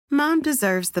Mom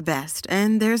deserves the best,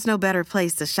 and there's no better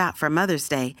place to shop for Mother's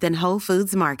Day than Whole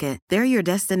Foods Market. They're your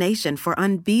destination for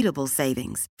unbeatable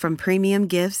savings, from premium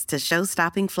gifts to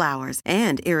show-stopping flowers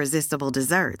and irresistible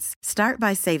desserts. Start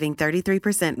by saving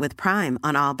 33% with Prime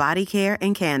on all body care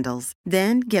and candles.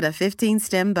 Then get a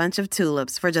 15-stem bunch of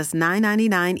tulips for just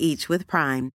 $9.99 each with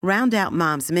Prime. Round out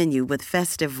Mom's menu with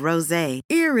festive rosé,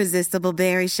 irresistible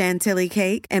berry chantilly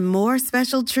cake, and more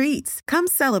special treats. Come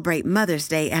celebrate Mother's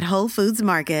Day at Whole Foods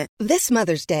Market. This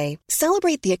Mother's Day,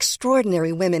 celebrate the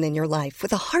extraordinary women in your life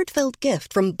with a heartfelt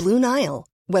gift from Blue Nile.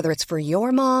 Whether it's for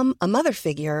your mom, a mother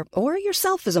figure, or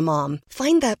yourself as a mom,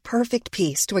 find that perfect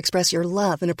piece to express your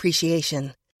love and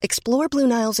appreciation. Explore Blue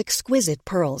Nile's exquisite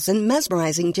pearls and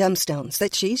mesmerizing gemstones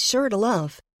that she's sure to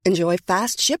love. Enjoy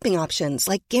fast shipping options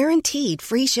like guaranteed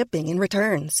free shipping and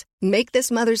returns. Make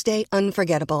this Mother's Day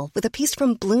unforgettable with a piece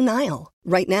from Blue Nile.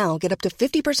 Right now, get up to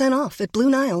 50% off at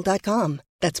BlueNile.com.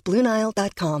 That's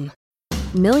BlueNile.com.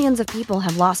 Millions of people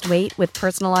have lost weight with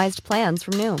personalized plans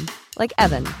from Noom. Like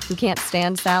Evan, who can't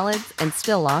stand salads and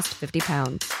still lost 50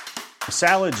 pounds.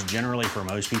 Salads generally for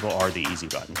most people are the easy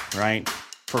button, right?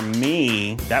 For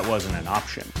me, that wasn't an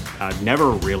option. I never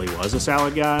really was a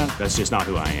salad guy. That's just not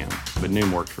who I am. But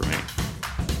Noom worked for me.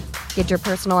 Get your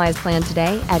personalized plan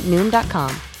today at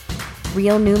Noom.com.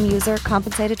 Real Noom user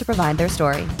compensated to provide their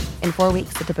story. In 4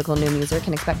 weeks, the typical Noom user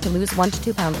can expect to lose 1 to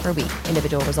 2 pounds per week.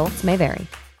 Individual results may vary.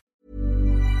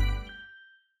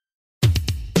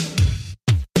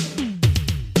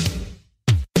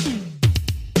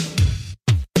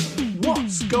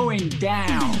 What's going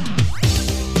down?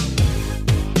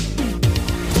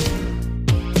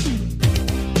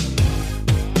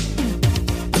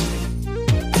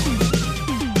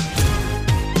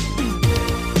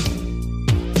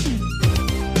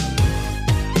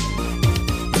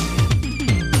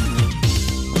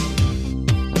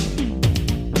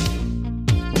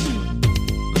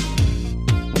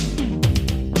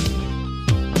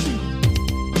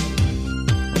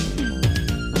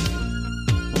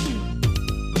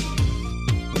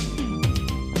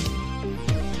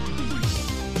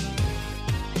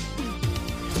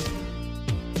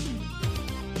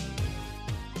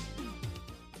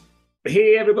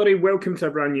 Hey everybody, welcome to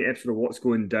a brand new episode of What's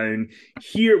Going Down,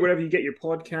 here wherever you get your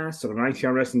podcasts or on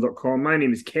itrwrestling.com. My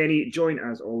name is Kenny, joined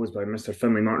as always by Mr.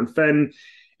 Finlay Martin Finn.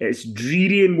 It's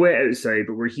dreary and wet outside,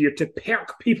 but we're here to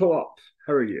perk people up.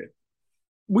 How are you?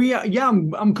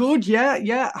 I'm good.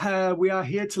 We are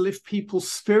here to lift people's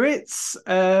spirits,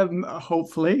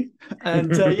 hopefully.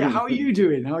 And how are you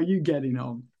doing? How are you getting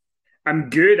on? I'm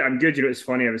good. You know, it's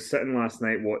funny. I was sitting last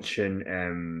night watching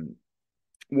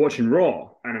Raw,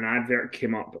 and an advert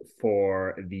came up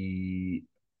for the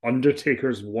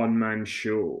Undertaker's one-man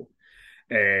show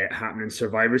happening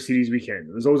Survivor Series weekend.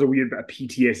 There's always a weird bit of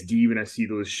PTSD when I see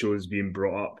those shows being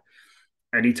brought up.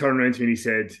 And he turned around to me and he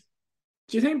said,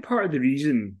 do you think part of the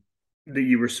reason that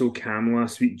you were so calm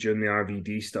last week during the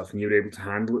RVD stuff and you were able to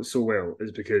handle it so well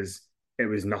is because it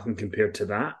was nothing compared to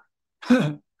that?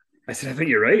 I said, I think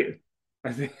you're right.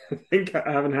 I think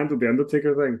I haven't handled the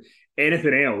Undertaker thing.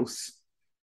 Anything else,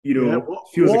 you know,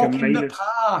 feels like a minor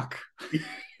park.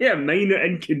 Yeah, minor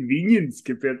inconvenience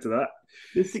compared to that.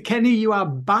 Kenny, you are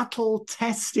battle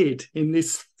tested in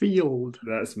this field.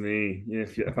 That's me. Yeah,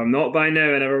 if I'm not by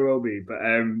now, I never will be. But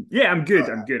I'm good.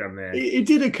 I'm there. It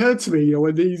did occur to me,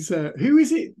 when these. Who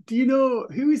is it? Do you know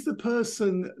who is the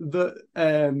person that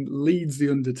leads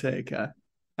the Undertaker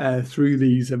through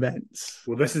these events?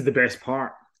 Well, this is the best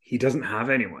part. He doesn't have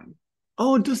anyone.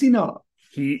 Oh, does he not?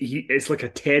 He it's like a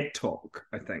TED talk,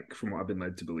 I think, from what I've been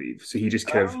led to believe. So he just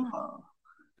kind of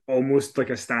almost like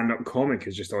a stand-up comic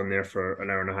is just on there for an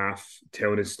hour and a half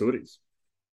telling his stories.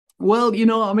 Well, you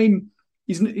know, I mean,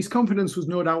 his confidence was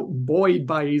no doubt buoyed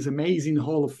by his amazing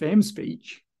Hall of Fame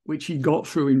speech, which he got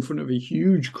through in front of a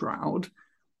huge crowd,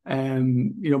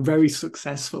 very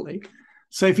successfully.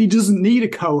 So if he doesn't need a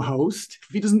co-host,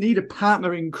 if he doesn't need a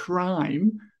partner in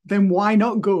crime, then why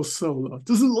not go solo?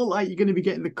 Doesn't look like you're going to be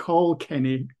getting the call,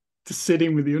 Kenny, to sit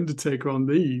in with the Undertaker on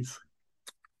these.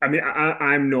 I mean,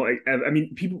 I'm not. I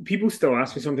mean, people still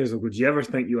ask me sometimes, like, would you ever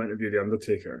think you interview the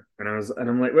Undertaker? And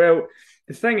I'm like, well,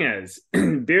 the thing is,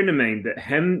 bearing in mind that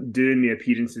him doing the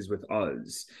appearances with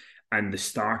us and the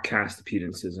StarCast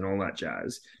appearances and all that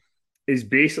jazz is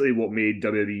basically what made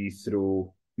WWE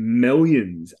throw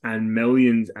millions and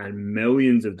millions and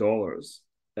millions of dollars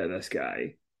at this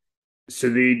guy. So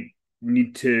they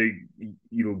need to,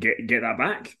 get that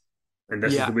back. And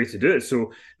this is the way to do it.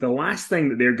 So the last thing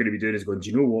that they're going to be doing is going, do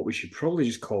you know what? We should probably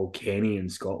just call Kenny in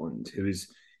Scotland, who is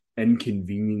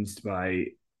inconvenienced by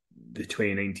the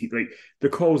 2019. Like, the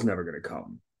call's never going to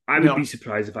come. I would be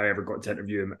surprised if I ever got to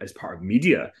interview him as part of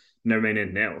media, never mind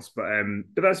anything else. But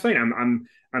that's fine.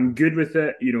 I'm good with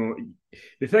it. You know,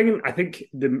 the thing, I think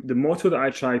the motto that I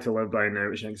try to live by now,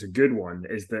 which I think is a good one,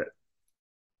 is that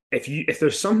if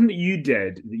there's something that you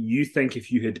did that you think if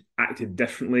you had acted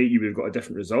differently, you would have got a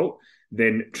different result,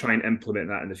 then try and implement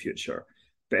that in the future.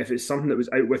 But if it's something that was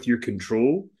out with your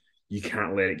control, you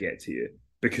can't let it get to you,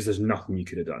 because there's nothing you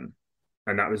could have done.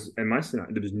 And that was in my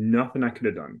scenario. There was nothing I could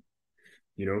have done.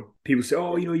 You know, people say,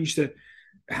 "Oh, you know, you should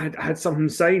have had something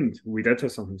signed." We did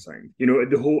have something signed. You know,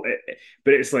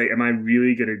 but it's like, am I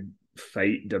really going to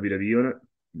fight WWE on it?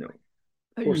 No.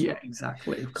 Yeah,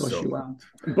 exactly. Of course you aren't.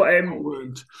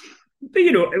 But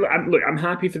you know, look, I'm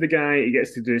happy for the guy. He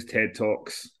gets to do his TED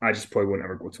Talks. I just probably won't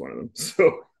ever go to one of them.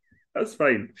 So that's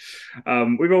fine.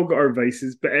 We've all got our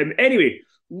vices. But anyway,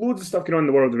 loads of stuff going on in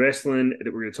the world of wrestling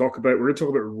that we're going to talk about. We're going to talk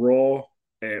about Raw,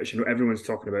 which I know everyone's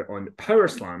talking about on Power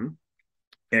Slam.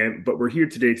 But we're here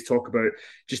today to talk about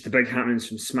just the big happenings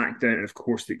from SmackDown and, of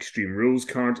course, the Extreme Rules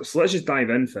card. So let's just dive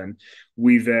in, Finn.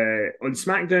 We've on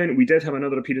SmackDown, we did have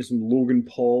another appearance from Logan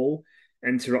Paul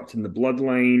interrupting the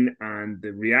Bloodline, and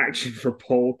the reaction for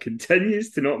Paul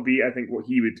continues to not be, I think, what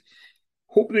he would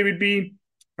hope they would be.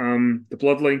 The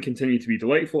Bloodline continue to be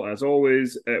delightful, as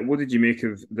always. What did you make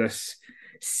of this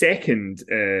second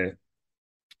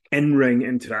in-ring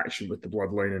interaction with the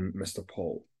Bloodline and Mr.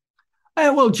 Paul?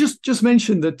 Well, just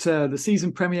mention that the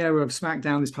season premiere of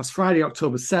SmackDown this past Friday,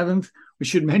 October 7th. We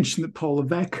should mention that Paul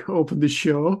Levesque opened the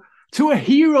show to a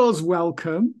hero's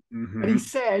welcome. Mm-hmm. And he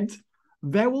said,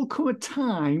 "There will come a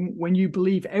time when you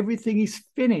believe everything is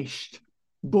finished,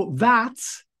 but that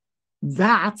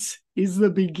is the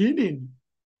beginning."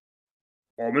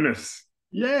 Ominous.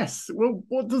 Yes. Well,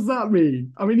 what does that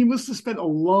mean? I mean, he must have spent a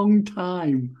long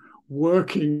time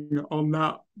working on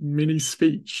that mini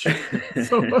speech.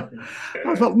 So I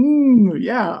thought,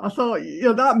 I thought,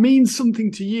 that means something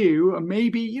to you, and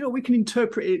maybe, we can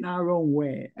interpret it in our own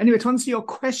way. Anyway, to answer your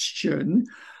question,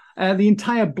 the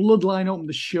entire Bloodline opened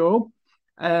the show.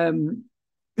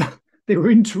 They were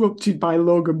interrupted by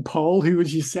Logan Paul, who,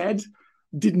 as you said,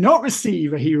 did not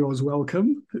receive a hero's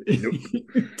welcome in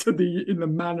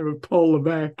the manner of Paul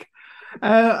Levesque.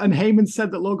 And Heyman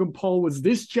said that Logan Paul was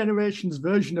this generation's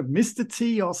version of Mr.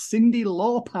 T or Cyndi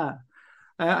Lauper,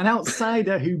 an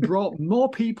outsider who brought more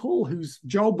people, whose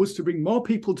job was to bring more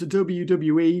people to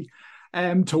WWE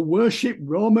to worship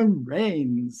Roman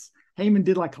Reigns. Heyman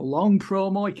did like a long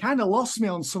promo. He kind of lost me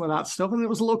on some of that stuff. And there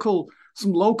was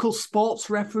some local sports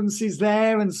references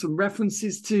there, and some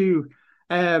references to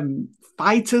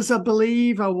fighters, I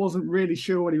believe. I wasn't really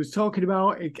sure what he was talking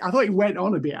about. I thought he went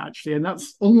on a bit, actually, and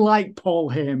that's unlike Paul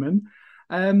Heyman.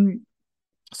 He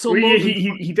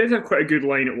did have quite a good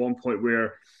line at one point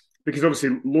where, because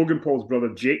obviously Logan Paul's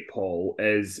brother Jake Paul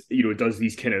does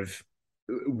these kind of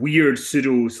weird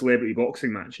pseudo celebrity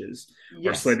boxing matches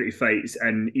or celebrity fights,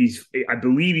 and I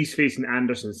believe he's facing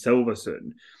Anderson Silva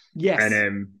soon. Yes.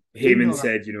 And Heyman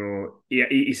said,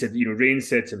 he said, Reigns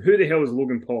said to him, "Who the hell is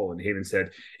Logan Paul?" And Heyman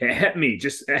said, it hit me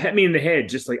in the head,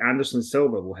 just like Anderson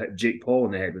Silva will hit Jake Paul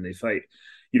in the head when they fight.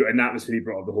 And that was when he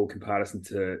brought up the whole comparison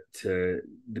to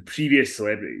the previous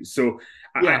celebrities. So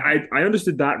I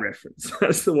understood that reference.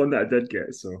 That's the one that I did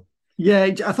get. So yeah,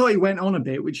 I thought he went on a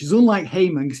bit, which is unlike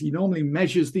Heyman, because he normally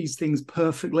measures these things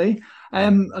perfectly.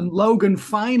 And Logan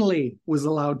finally was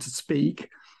allowed to speak.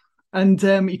 And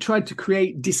he tried to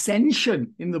create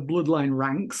dissension in the Bloodline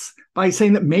ranks by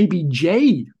saying that maybe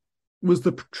Jay was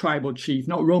the tribal chief,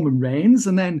 not Roman Reigns.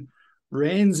 And then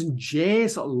Reigns and Jay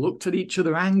sort of looked at each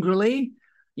other angrily,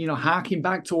 harking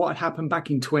back to what had happened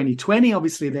back in 2020.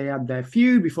 Obviously, they had their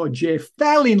feud before Jay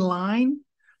fell in line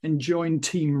and joined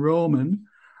Team Roman.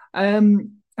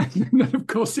 And then, of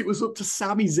course, it was up to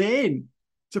Sami Zayn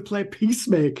to play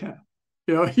Peacemaker.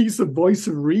 He's the voice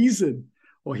of reason.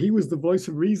 Or he was the voice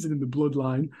of reason in the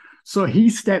Bloodline. So he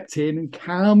stepped in and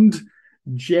calmed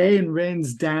Jay and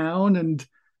Reigns down. And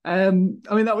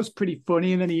that was pretty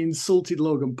funny. And then he insulted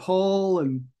Logan Paul.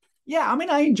 And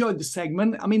I enjoyed the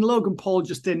segment. Logan Paul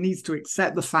just needs to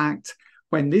accept the fact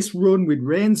when this run with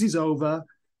Reigns is over,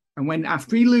 and when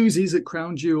after he loses at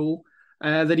Crown Jewel,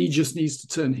 that he just needs to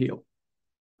turn heel.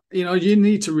 You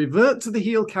need to revert to the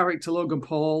heel character, Logan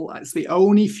Paul. It's the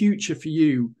only future for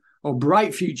you, or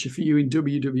bright future for you in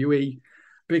WWE,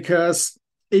 because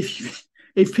if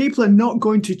people are not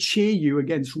going to cheer you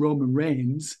against Roman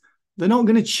Reigns, they're not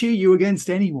going to cheer you against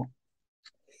anyone.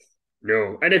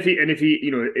 No, and if he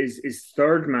his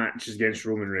third match is against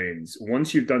Roman Reigns,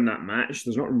 once you've done that match,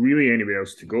 there's not really anywhere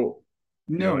else to go.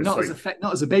 No, not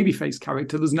as a babyface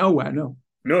character. There's nowhere. No.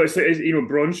 No,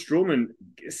 Braun Strowman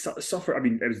suffered. I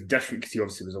mean, it was different because he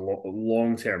obviously was a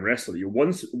long-term wrestler.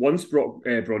 Once Braun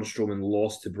Strowman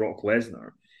lost to Brock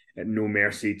Lesnar at No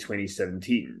Mercy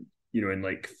 2017, in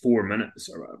like 4 minutes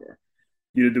or whatever.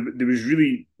 There was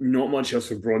really not much else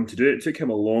for Braun to do. It took him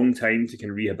a long time to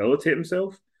kind of rehabilitate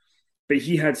himself, but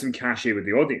he had some cachet with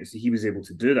the audience. He was able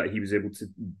to do that. He was able to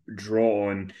draw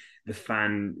on the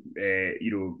fan,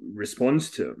 response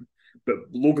to him. But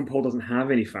Logan Paul doesn't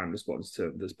have any fan response to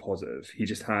him that's positive. He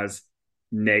just has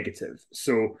negative.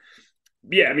 So,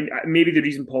 yeah, I mean, maybe the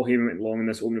reason Paul Heyman went long in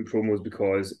this opening promo was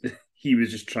because he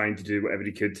was just trying to do whatever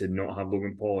he could to not have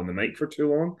Logan Paul on the mic for too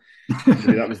long.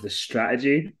 Maybe that was the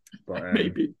strategy. But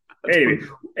maybe. Anyway,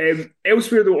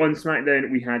 elsewhere though on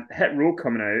SmackDown, we had Hit Row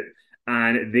coming out,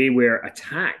 and they were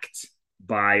attacked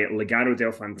by Legado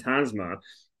del Fantasma.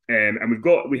 And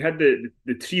we had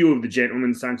the trio of the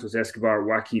gentlemen, Santos Escobar,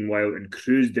 Joaquin Wilde, and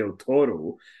Cruz del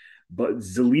Toro. But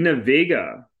Zelina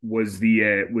Vega was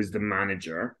the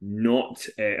manager, not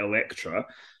Elektra.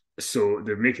 So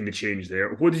they're making the change there.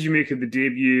 What did you make of the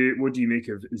debut? What do you make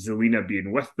of Zelina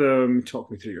being with them?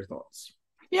 Talk me through your thoughts.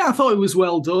 Yeah, I thought it was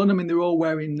well done. I mean, they're all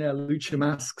wearing lucha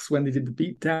masks when they did the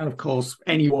beatdown. Of course,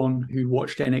 anyone who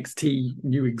watched NXT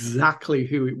knew exactly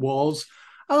who it was.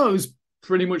 I thought it was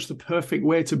pretty much the perfect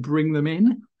way to bring them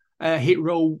in. Hit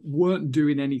Row weren't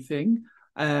doing anything.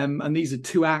 And these are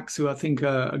two acts who I think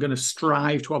are going to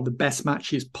strive to have the best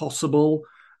matches possible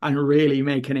and really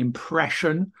make an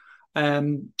impression.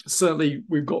 Certainly,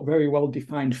 we've got very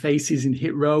well-defined faces in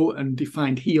Hit Row and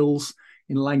defined heels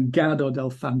in Legado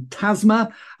del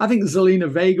Fantasma. I think Zelina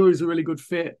Vega is a really good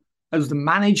fit as the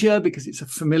manager because it's a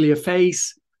familiar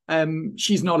face.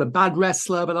 She's not a bad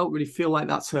wrestler, but I don't really feel like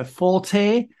that's her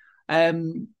forte.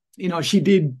 She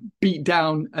did beat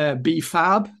down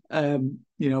B-Fab,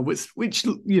 which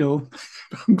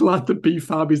I'm glad that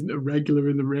B-Fab isn't a regular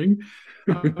in the ring.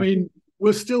 I mean,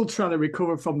 we're still trying to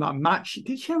recover from that match.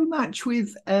 Did she have a match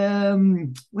with,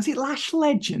 was it Lash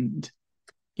Legend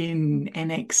in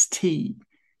NXT?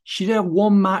 She did have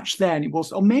one match there,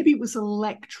 and maybe it was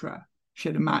Elektra she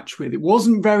had a match with. It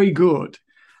wasn't very good.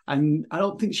 And I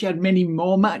don't think she had many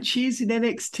more matches in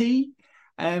NXT.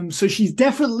 So she's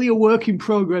definitely a work in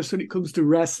progress when it comes to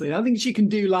wrestling. I think she can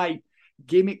do like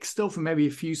gimmick stuff and maybe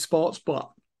a few spots,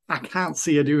 but I can't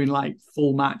see her doing like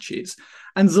full matches.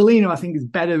 And Zelina, I think, is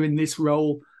better in this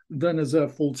role than as a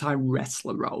full-time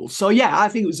wrestler role. So yeah, I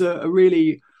think it was a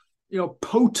really,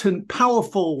 potent,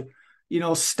 powerful,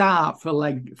 start for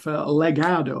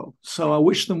Legado. So I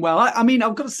wish them well. I mean,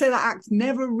 I've got to say that act I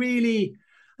never really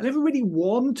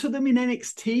warmed to them in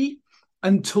NXT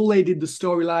until they did the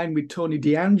storyline with Tony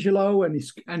D'Angelo and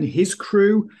his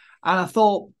crew. And I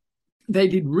thought they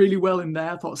did really well in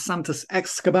there. I thought Santos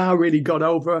Escobar really got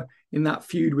over in that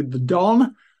feud with the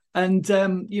Don. And,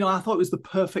 I thought it was the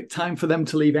perfect time for them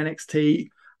to leave NXT.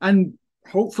 And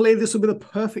hopefully this will be the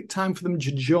perfect time for them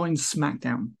to join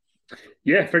SmackDown.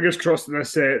 Yeah, fingers crossed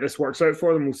that this works out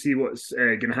for them. We'll see what's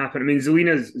going to happen. I mean,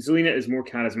 Zelina is more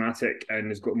charismatic and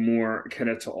has got more kind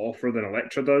of to offer than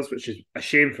Elektra does, which is a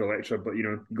shame for Elektra. But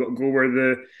you got to go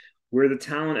where the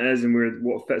talent is and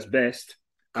what fits best.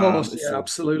 Of course,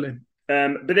 absolutely.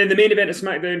 But then the main event of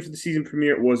SmackDown for the season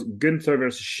premiere was Gunther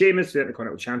versus Sheamus for the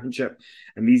Intercontinental Championship,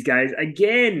 and these guys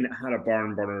again had a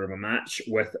barn burner of a match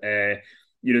with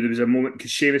there was a moment because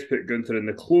Sheamus put Gunther in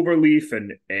the clover leaf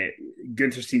and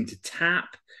Gunther seemed to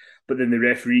tap, but then the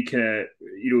referee kind of,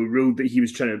 ruled that he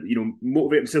was trying to,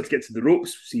 motivate himself to get to the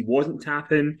ropes, so he wasn't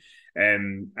tapping.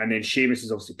 And then Sheamus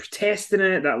is obviously protesting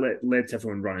it. That led to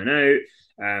everyone running out.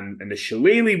 And the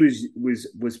shillelagh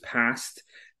was passed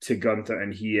to Gunther,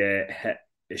 and he hit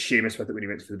Sheamus with it when he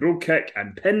went for the brogue kick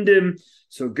and pinned him.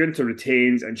 So Gunther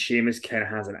retains, and Sheamus kind of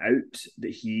has an out that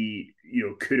he,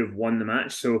 could have won the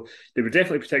match. So they were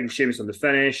definitely protecting Sheamus on the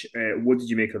finish. What did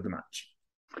you make of the match?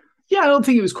 Yeah, I don't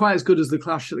think it was quite as good as the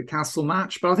Clash at the Castle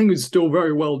match, but I think it was still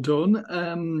very well done.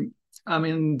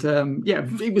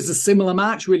 It was a similar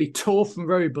match, really tough and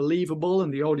very believable,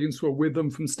 and the audience were with them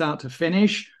from start to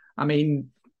finish. I mean,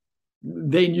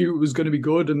 they knew it was going to be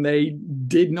good, and they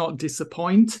did not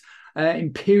disappoint.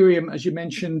 Imperium, as you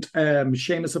mentioned,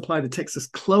 Sheamus applied the Texas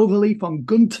Cloverleaf on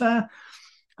Gunther,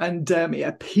 and it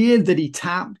appeared that he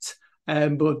tapped,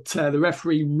 but the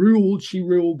referee ruled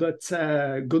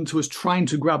that Gunther was trying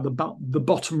to grab the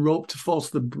bottom rope to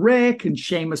force the break, and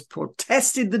Sheamus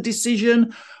protested the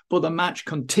decision, but the match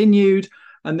continued.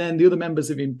 And then the other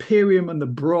members of Imperium and the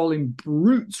Brawling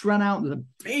Brutes ran out. There's a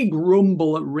big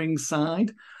rumble at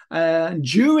ringside.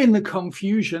 During the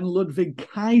confusion, Ludwig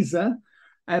Kaiser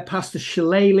passed a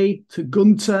shillelagh to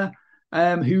Gunther,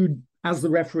 who as the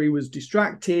referee was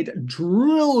distracted,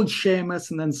 drilled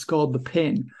Sheamus and then scored the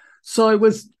pin. So it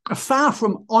was a far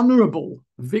from honourable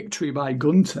victory by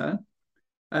Gunther,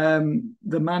 the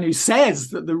man who says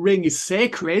that the ring is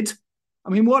sacred. I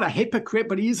mean, what a hypocrite,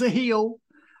 but he's a heel.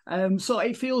 So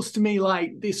it feels to me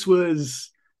like this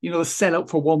was, a setup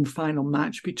for one final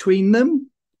match between them.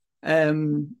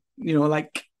 You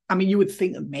would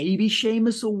think that maybe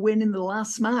Sheamus will win in the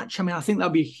last match. I mean, I think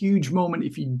that'd be a huge moment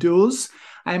if he does.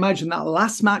 I imagine that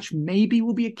last match maybe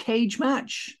will be a cage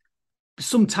match,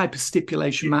 some type of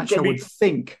stipulation match, I would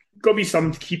think. Got to be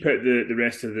some to keep out the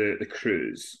rest of the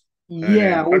cruise.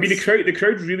 Yeah, I mean, the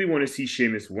crowd really want to see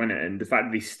Sheamus win it, and the fact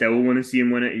that they still want to see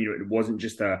him win it, it wasn't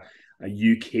just a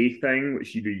UK thing,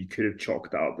 which you could have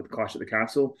chalked that up with Clash at the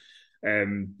Castle.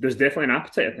 There's definitely an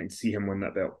appetite, I think, to see him win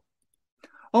that belt.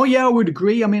 Oh yeah, I would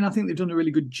agree. I mean, I think they've done a really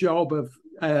good job of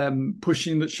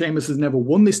pushing that Sheamus has never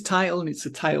won this title, and it's a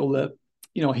title that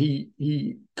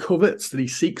he covets, that he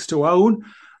seeks to own,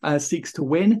 seeks to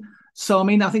win. So I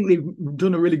mean, I think they've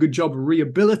done a really good job of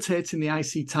rehabilitating the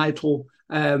IC title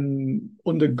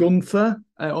under Gunther.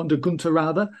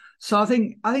 So I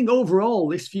think overall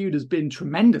this feud has been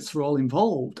tremendous for all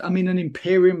involved. I mean, an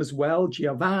Imperium as well,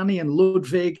 Giovanni and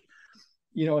Ludwig,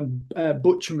 and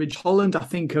Butch and Ridge Holland, I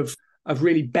think have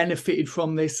really benefited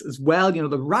from this as well.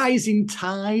 The rising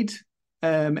tide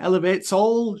elevates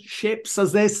all ships,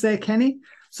 as they say, Kenny.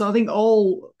 So I think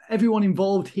everyone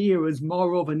involved here is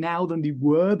more over now than they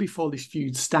were before this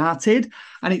feud started,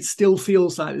 and it still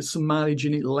feels like there's some mileage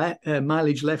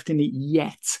left in it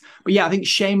yet. But yeah, I think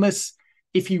Sheamus,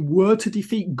 if he were to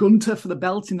defeat Gunther for the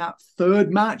belt in that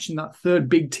third match, in that third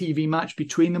big TV match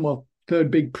between them, or third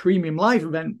big premium live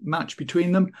event match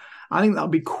between them, I think that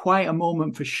would be quite a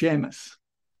moment for Sheamus.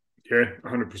 Yeah,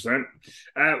 100%.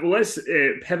 Well, let's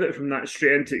pivot from that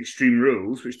straight into Extreme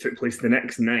Rules, which took place the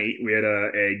next night. We had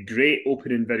a great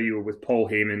opening video with Paul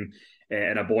Heyman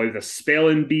and a boy with a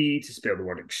spelling bee to spell the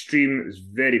word extreme. It was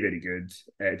very, very good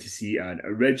to see an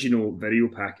original video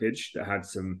package that had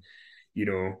some,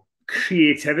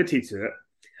 creativity to it.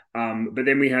 But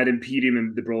then we had Imperium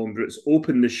and the Brawling Brutes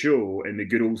open the show in the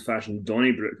good old-fashioned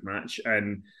Donnybrook match.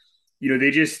 And,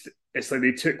 it's like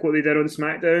they took what they did on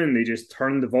SmackDown and they just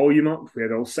turned the volume up. We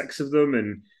had all 6 of them,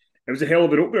 and it was a hell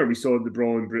of an opener. We saw the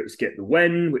Brawling Brutes get the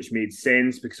win, which made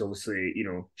sense because obviously,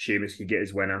 Sheamus could get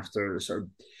his win after sort of,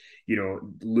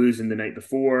 losing the night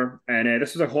before. And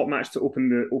this was a hot match to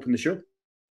open the show.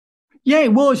 Yeah,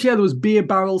 it was. Yeah, there was beer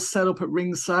barrels set up at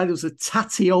ringside. There was a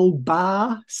tatty old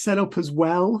bar set up as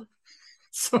well.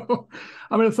 So,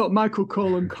 I thought Michael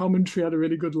Cole on commentary had a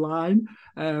really good line.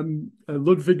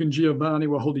 Ludwig and Giovanni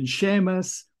were holding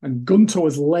Sheamus, and Gunther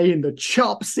was laying the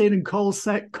chops in, and Cole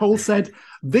said,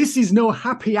 "This is no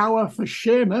happy hour for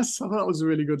Sheamus." I thought that was a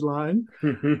really good line. He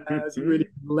really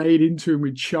laid into him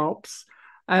with chops.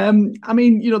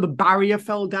 The barrier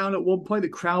fell down at one point, the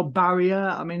crowd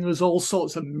barrier. There was all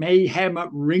sorts of mayhem at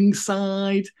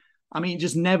ringside. It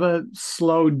just never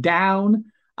slowed down.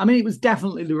 It was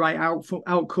definitely the right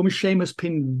outcome. Sheamus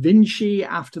pinned Vinci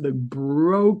after the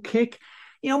bro kick.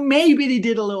 Maybe they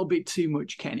did a little bit too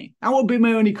much, Kenny. That would be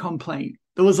my only complaint.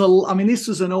 This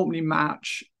was an opening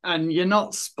match, and you're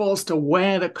not supposed to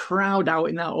wear the crowd out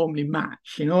in that opening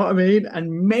match. You know what I mean?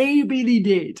 And maybe they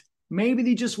did. Maybe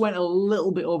they just went a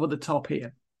little bit over the top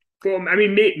here. Well,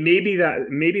 maybe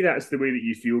that's the way that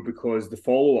you feel because the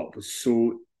follow-up was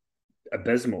so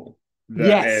abysmal.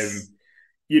 Yes.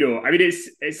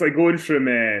 It's like going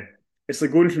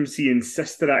from seeing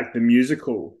Sister Act the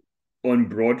musical on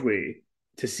Broadway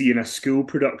to seeing a school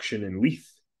production in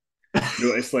Leith.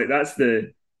 It's like that's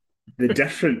the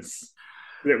difference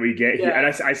that we get here. And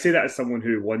I say that as someone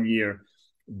who one year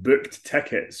booked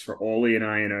tickets for Ollie and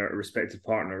I and our respective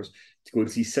partners to go and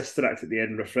see Sister Act at the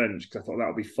Edinburgh Fringe because I thought that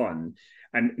would be fun.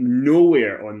 And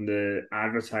nowhere on the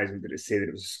advertisement did it say that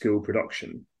it was a school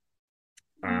production.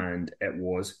 And it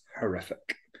was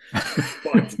horrific.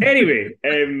 But anyway,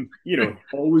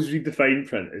 always read the fine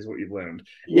print is what you've learned.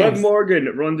 Yes. Liv Morgan,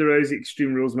 Ronda Rousey,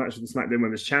 Extreme Rules match for the SmackDown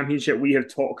Women's Championship. We have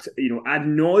talked, ad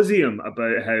nauseum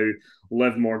about how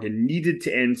Liv Morgan needed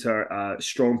to enter a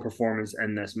strong performance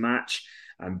in this match.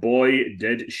 And boy,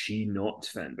 did she not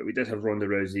fin. But we did have Ronda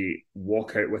Rousey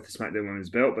walk out with the SmackDown Women's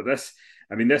belt. But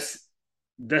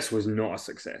this was not a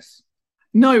success.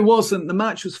 No, it wasn't. The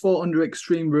match was fought under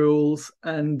Extreme Rules.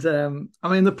 And,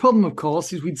 the problem, of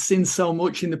course, is we'd seen so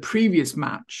much in the previous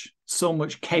match. So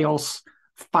much chaos,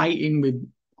 fighting with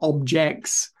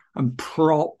objects and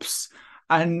props.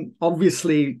 And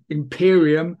obviously,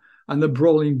 Imperium and the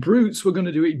Brawling Brutes were going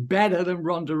to do it better than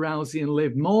Ronda Rousey and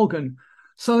Liv Morgan.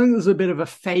 So I think there's a bit of a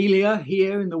failure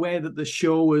here in the way that the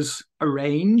show was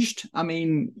arranged. I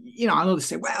mean, I know they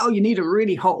say, well, you need a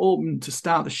really hot open to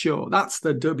start the show. That's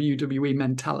the WWE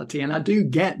mentality. And I do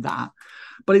get that.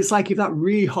 But it's like if that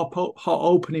really hot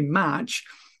opening match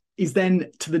is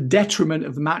then to the detriment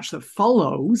of the match that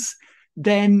follows,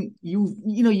 then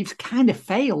you've kind of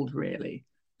failed, really,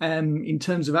 in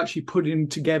terms of actually putting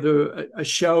together a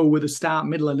show with a start,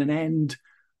 middle, and an end,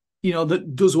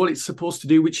 that does what it's supposed to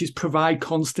do, which is provide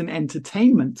constant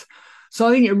entertainment. So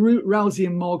I think Rousey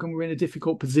and Morgan were in a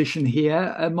difficult position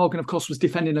here. Morgan, of course, was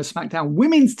defending her SmackDown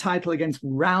Women's title against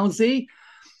Rousey.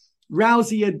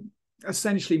 Rousey had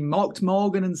essentially mocked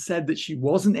Morgan and said that she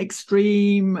wasn't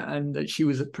extreme and that she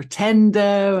was a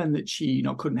pretender and that she,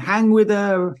 couldn't hang with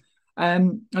her.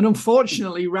 And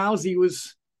unfortunately, Rousey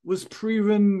was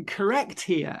proven correct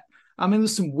here. I mean,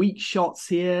 there's some weak shots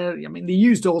here. I mean, they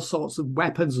used all sorts of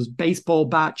weapons. There was baseball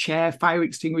bat, chair, fire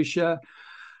extinguisher.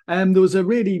 There was a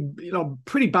really,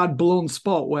 pretty bad blown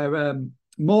spot where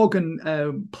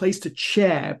Morgan placed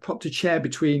propped a chair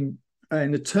between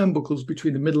in the turnbuckles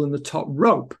between the middle and the top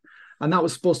rope, and that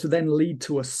was supposed to then lead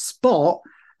to a spot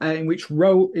in which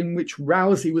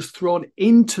Rousey was thrown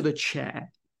into the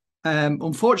chair.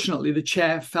 Unfortunately, the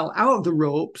chair fell out of the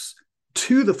ropes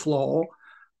to the floor.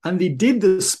 And they did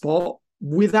the spot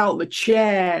without the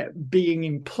chair being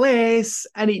in place,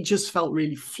 and it just felt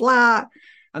really flat.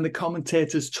 And the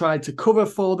commentators tried to cover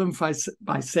for them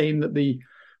by saying that the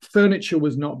furniture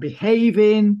was not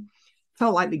behaving.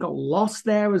 Felt like they got lost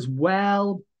there as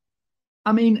well.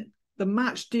 I mean, the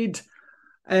match did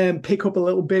pick up a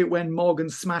little bit when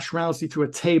Morgan smashed Rousey through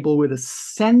a table with a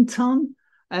senton.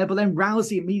 But then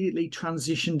Rousey immediately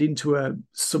transitioned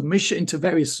into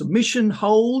various submission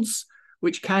holds,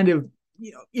 which kind of,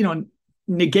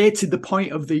 negated the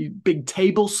point of the big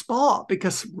table spot,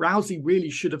 because Rousey really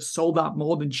should have sold that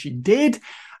more than she did.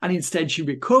 And instead she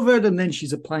recovered, and then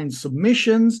she's applying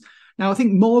submissions. Now, I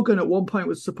think Morgan at one point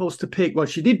was supposed to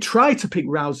she did try to pick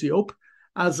Rousey up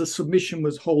as a submission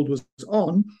hold was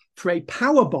on for a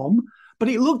power bomb. But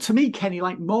it looked to me, Kenny,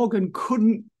 like Morgan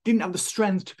didn't have the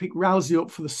strength to pick Rousey up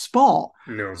for the spot.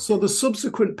 No. So the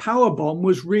subsequent power bomb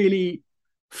was really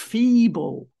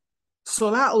feeble.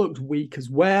 So that looked weak as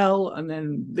well. And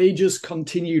then they just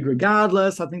continued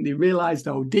regardless. I think they realized,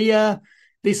 oh dear,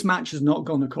 this match has not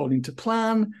gone according to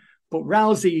plan. But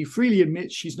Rousey freely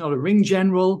admits she's not a ring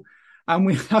general.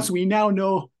 And as we now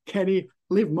know, Kenny,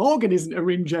 Liv Morgan isn't a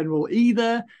ring general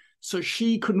either. So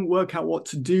she couldn't work out what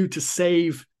to do to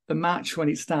save the match when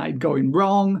it started going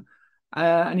wrong.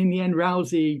 And in the end,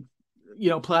 Rousey,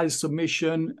 applied a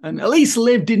submission. And at least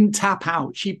Liv didn't tap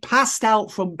out. She passed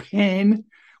out from pain,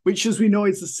 which, as we know,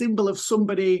 is the symbol of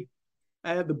somebody,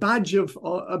 a badge of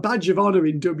honor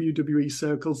in WWE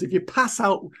circles. If you pass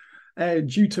out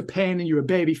due to pain and you're a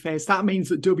babyface, that means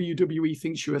that WWE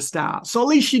thinks you're a star. So at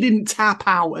least she didn't tap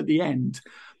out at the end.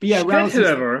 But yeah,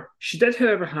 she did,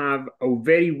 however, have a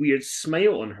very weird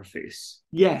smile on her face.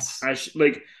 Yes. I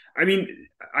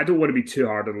don't want to be too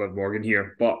hard on Liv Morgan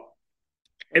here, but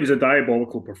it was a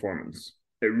diabolical performance.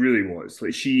 It really was.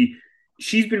 Like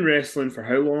she's been wrestling for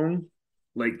how long?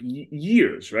 Like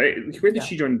years, right? When did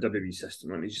she join the WWE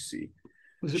system? Let me just see.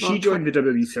 She joined the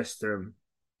WWE system,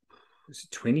 was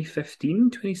it 2015,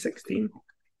 2016?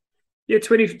 Yeah,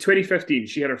 2015.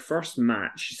 She had her first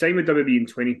match. She signed with WWE in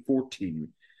 2014.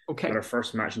 Okay. Had her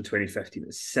first match in 2015.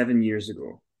 It's 7 years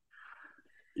ago.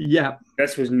 Yeah.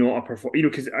 This was not a performance.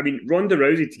 Because, Ronda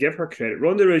Rousey, to give her credit,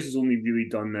 Ronda Rousey's only really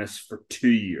done this for 2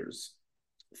 years.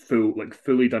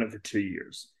 Fully done it for 2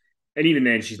 years. And even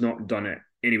then, she's not done it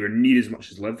anywhere near as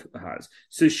much as Liv has.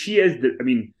 So she is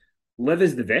Liv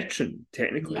is the veteran,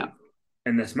 technically,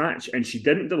 in this match. And she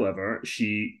didn't deliver.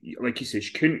 She, like you say,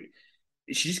 she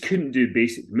just couldn't do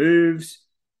basic moves.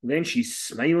 And then she's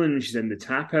smiling when she's in the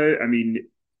tap out.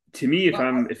 To me,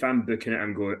 if I'm booking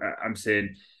it, I'm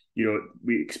saying,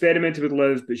 we experimented with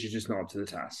Liv, but she's just not up to the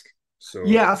task. So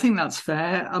yeah, I think that's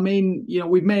fair. I've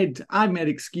made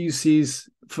excuses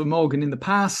for Morgan in the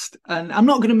past, and I'm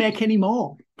not going to make any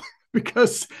more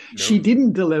because she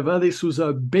didn't deliver. This was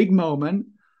a big moment.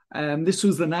 This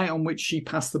was the night on which she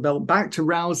passed the belt back to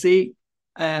Rousey.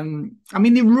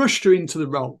 They rushed her into the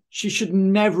role. She should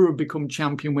never have become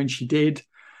champion when she did.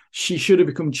 She should have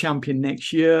become champion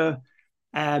next year.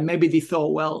 Maybe they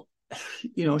thought, well,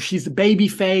 she's the baby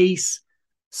face.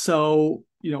 So,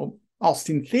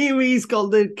 Austin Theory's got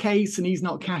the case and he's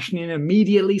not cashing in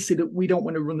immediately, so that we don't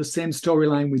want to run the same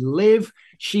storyline with Liv.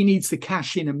 She needs to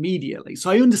cash in immediately.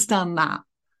 So I understand that.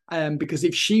 Because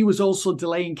if she was also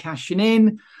delaying cashing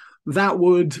in, that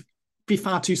would be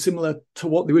far too similar to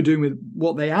what they were doing with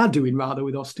what they are doing rather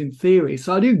with Austin Theory.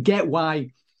 So I do get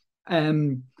why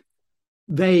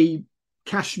they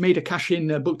made a cash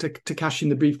in book to cash in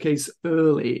the briefcase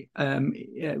early,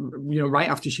 right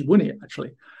after she won it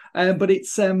actually. But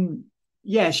it's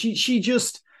she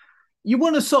just, you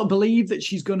want to sort of believe that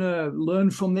she's going to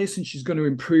learn from this and she's going to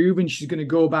improve and she's going to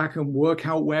go back and work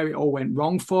out where it all went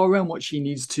wrong for her and what she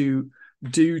needs to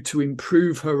do to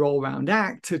improve her all-round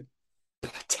act, to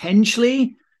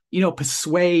potentially,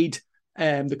 persuade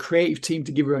the creative team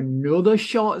to give her another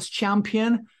shot as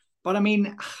champion. But I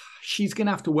mean, she's going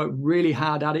to have to work really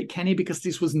hard at it, Kenny, because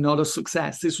this was not a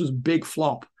success. This was a big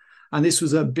flop. And this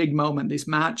was a big moment, this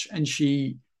match. And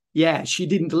she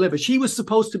didn't deliver. She was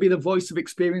supposed to be the voice of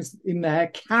experience in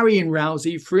there, carrying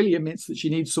Rousey. Freely admits that she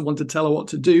needs someone to tell her what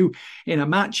to do in her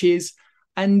matches.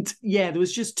 And there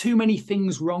was just too many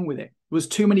things wrong with it. There was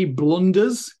too many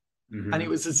blunders. Mm-hmm. And it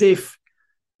was as if,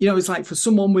 it's like for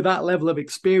someone with that level of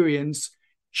experience,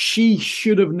 she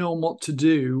should have known what to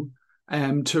do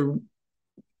to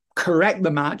correct the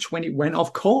match when it went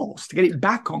off course, to get it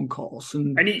back on course.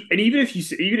 And even if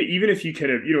you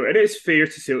kind of, it is fair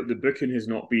to say that the booking has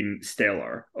not been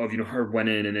stellar of, her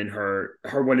winning and then her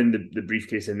winning the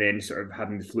briefcase and then sort of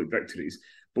having the fluke victories.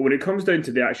 But when it comes down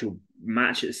to the actual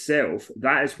match itself,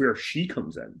 that is where she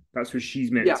comes in. That's where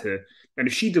she's meant to. And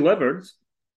if she delivered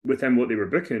within what they were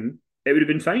booking, it would have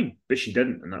been fine. But she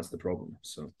didn't, and that's the problem.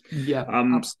 So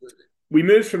absolutely. We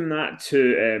moved from that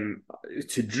to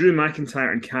Drew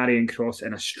McIntyre and Karrion Kross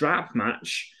in a strap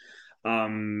match,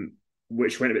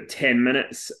 which went about 10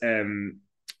 minutes.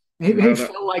 It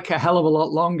felt like a hell of a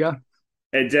lot longer.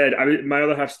 It did. My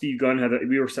other half, Steve Gunn,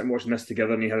 we were sitting watching this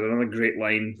together, and he had another great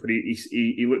line where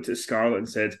he looked at Scarlett and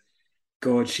said,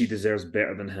 "God, she deserves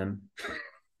better than him."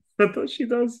 I thought she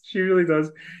does. She really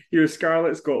does.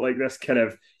 Scarlett's got like this kind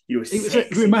of,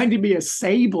 it reminded me of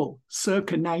Sable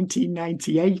circa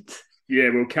 1998. Yeah,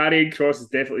 well, Karrion Kross is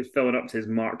definitely filling up to his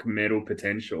Mark Merrow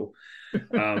potential.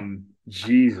 This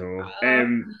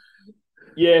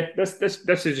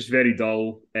is just very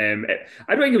dull. I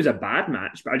don't think it was a bad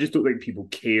match, but I just don't think people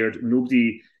cared.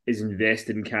 Nobody is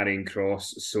invested in Karrion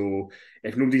Kross, so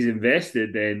if nobody's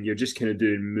invested, then you're just kind of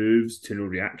doing moves to no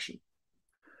reaction.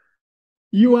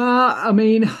 You are. I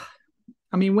mean,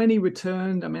 when he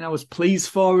returned, I was pleased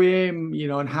for him,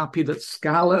 and happy that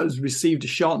Scarlett has received a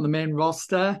shot on the main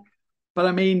roster. But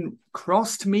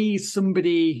Kross to me is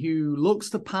somebody who looks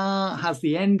the part, has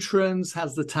the entrance,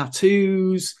 has the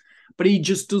tattoos, but he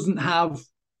just doesn't have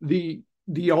the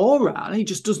aura. He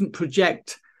just doesn't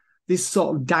project this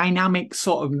sort of dynamic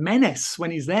sort of menace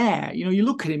when he's there. You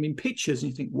look at him in pictures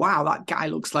and you think, wow, that guy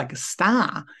looks like a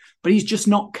star, but he's just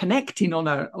not connecting on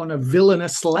a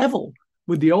villainous level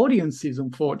with the audiences,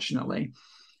 unfortunately.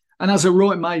 And as I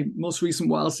wrote in my most recent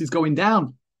What Else Is Going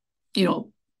Down,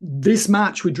 this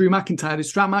match with Drew McIntyre, the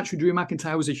strap match with Drew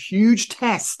McIntyre, was a huge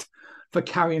test for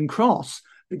Karrion Kross,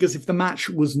 because if the match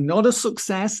was not a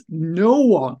success, no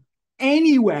one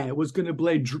anywhere was going to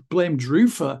blame Drew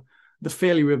for the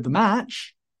failure of the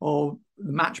match or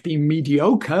the match being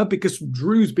mediocre, because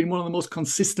Drew's been one of the most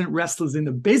consistent wrestlers in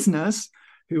the business,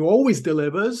 who always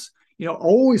delivers,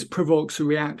 always provokes a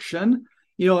reaction.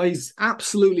 He's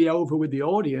absolutely over with the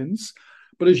audience.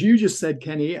 But as you just said,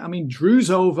 Kenny,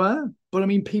 Drew's over, but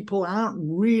people aren't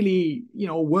really,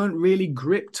 weren't really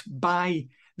gripped by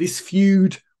this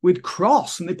feud with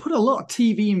Kross. And they put a lot of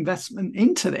TV investment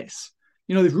into this.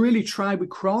 They've really tried with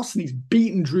Kross, and he's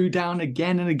beaten Drew down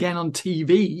again and again on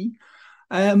TV.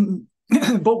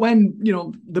 But when,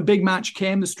 the big match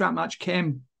came, the strap match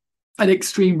came at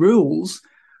Extreme Rules,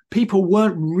 people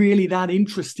weren't really that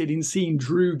interested in seeing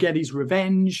Drew get his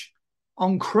revenge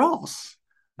on Kross.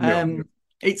 No.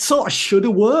 It sort of should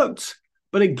have worked.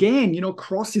 But again,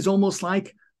 Kross is almost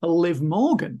like a Liv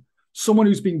Morgan, someone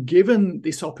who's been given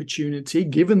this opportunity,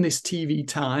 given this TV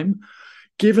time,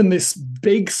 given this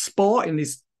big spot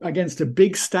against a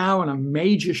big star on a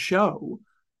major show,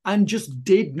 and just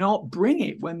did not bring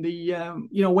it when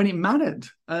when it mattered.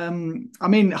 I'm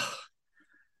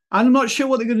not sure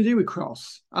what they're going to do with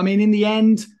Kross. In the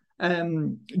end,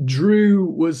 Drew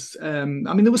was,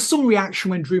 there was some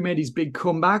reaction when Drew made his big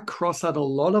comeback. Kross had a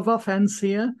lot of offense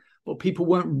here, but people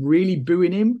weren't really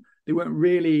booing him. They weren't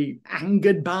really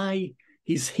angered by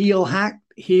his heel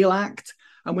act.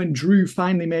 And when Drew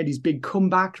finally made his big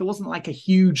comeback, there wasn't like a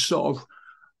huge sort of,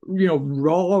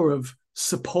 roar of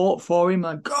support for him.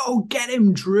 Like, go get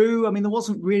him, Drew. There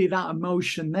wasn't really that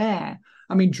emotion there.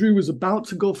 Drew was about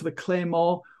to go for the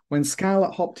Claymore when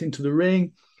Scarlett hopped into the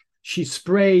ring. She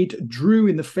sprayed Drew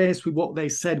in the face with what they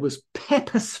said was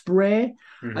pepper spray.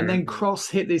 Mm-hmm. And then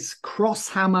Kross hit this cross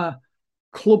hammer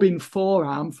clubbing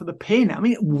forearm for the pin. I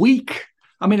mean, weak.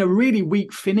 I mean, a really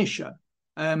weak finisher.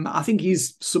 I think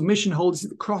his submission holds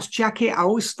the cross jacket. I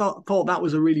always thought that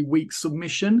was a really weak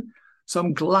submission. So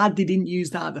I'm glad they didn't use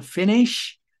that at the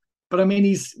finish. But I mean,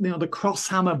 the cross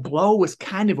hammer blow was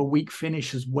kind of a weak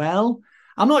finish as well.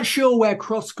 I'm not sure where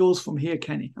Cross goes from here,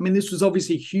 Kenny. I mean, this was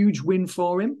obviously a huge win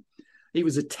for him. It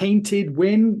was a tainted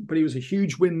win, but it was a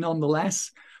huge win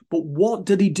nonetheless. But what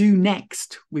did he do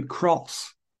next with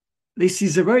Cross? This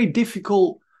is a very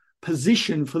difficult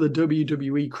position for the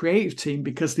WWE creative team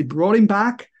because they brought him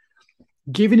back,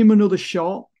 giving him another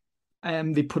shot,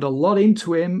 and they put a lot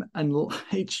into him, and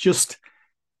it's just,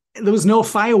 there was no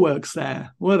fireworks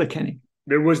there, were there, Kenny?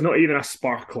 There was not even a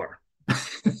sparkler.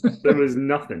 There was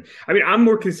nothing. I mean, I'm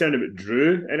more concerned about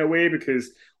Drew in a way,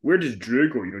 because where does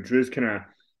Drew go? You know, Drew's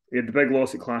he had the big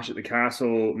loss at Clash at the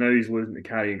Castle. Now he's losing to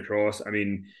Karrion Kross. I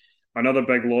mean, another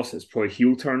big loss, it's probably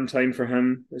heel turn time for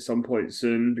him at some point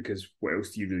soon, because what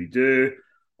else do you really do?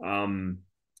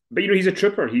 But, you know, he's a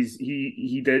trooper.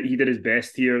 He did his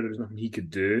best here. There was nothing he could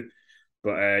do.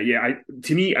 But,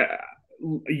 to me,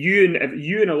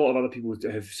 you and a lot of other people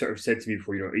have sort of said to me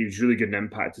before, you know, he was really good in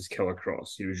Impact as Killer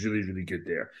Kross. He was really, really good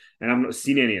there. And I've not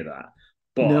seen any of that.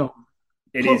 But no.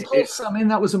 I mean,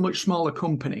 that was a much smaller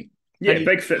company. Yeah,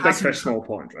 big fish, small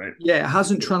pond, right? Yeah, it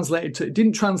didn't translate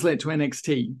to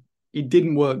NXT. It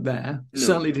didn't work there. No.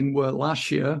 Certainly didn't work last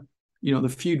year. You know, the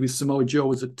feud with Samoa Joe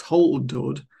was a total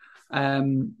dud.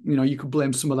 You know, you could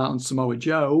blame some of that on Samoa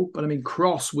Joe, but I mean,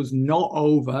 Kross was not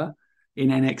over in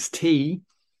NXT.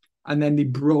 And then they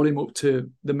brought him up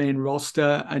to the main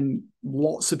roster, and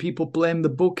lots of people blamed the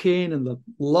booking and the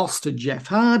loss to Jeff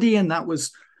Hardy. And that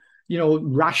was, you know,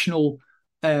 rational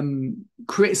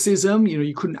criticism. You know,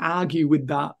 you couldn't argue with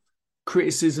that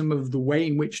criticism of the way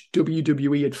in which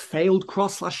WWE had failed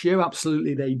Kross last year.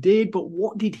 Absolutely, they did. But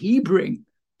what did he bring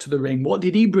to the ring? What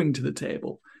did he bring to the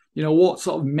table? You know, what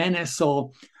sort of menace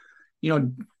or,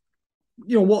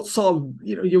 what sort of,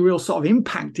 your real sort of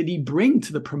impact did he bring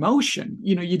to the promotion?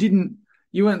 You know,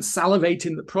 you weren't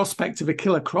salivating the prospect of a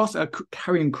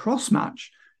Karrion Kross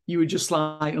match. You were just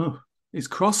like, oh, it's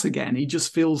Kross again. He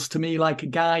just feels to me like a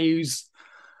guy who's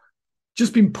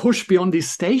just been pushed beyond his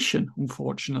station,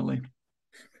 unfortunately.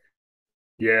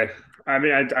 Yeah, I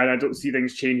mean, I don't see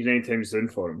things changing anytime soon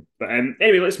for him. But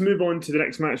anyway, let's move on to the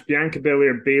next match. Bianca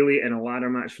Belair, Bayley in a ladder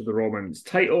match for the Raw Women's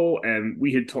title.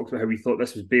 We had talked about how we thought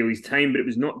this was Bayley's time, but it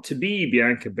was not to be.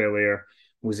 Bianca Belair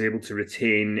was able to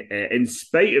retain, in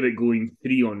spite of it going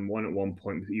 3-on-1 at one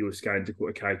point, with Io Sky and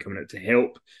Dakota Kai coming out to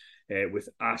help, with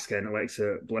Asuka and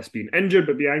Alexa Bliss being injured,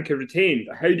 but Bianca retained.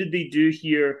 How did they do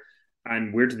here,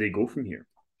 and where do they go from here?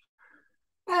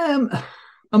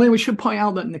 I mean, we should point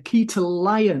out that Nikita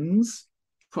Lyons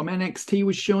from NXT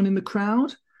was shown in the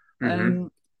crowd. Mm-hmm.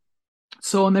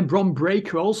 And then Bron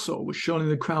Breakker also was shown in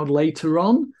the crowd later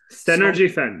on.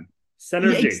 Synergy, Finn.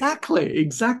 Synergy. Yeah,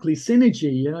 exactly.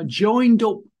 Synergy, joined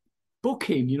up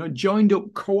booking, joined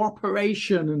up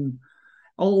cooperation and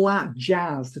all that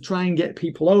jazz to try and get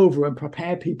people over and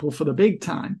prepare people for the big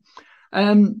time.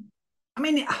 I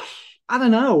mean, I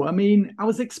don't know. I mean, I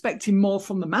was expecting more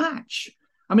from the match.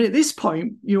 I mean, at this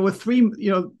point,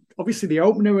 obviously the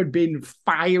opener had been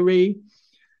fiery,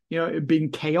 it had been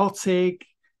chaotic,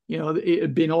 it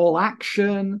had been all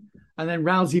action. And then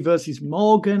Rousey versus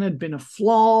Morgan had been a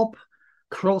flop.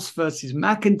 Kross versus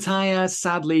McIntyre,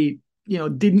 sadly,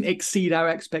 didn't exceed our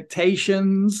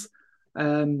expectations.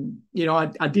 I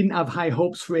didn't have high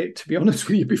hopes for it, to be honest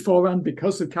with you, beforehand,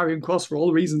 because of Karrion Kross for all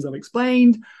the reasons I've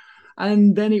explained.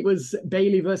 And then it was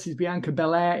Bayley versus Bianca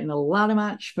Belair in a ladder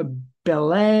match for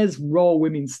Belair's Raw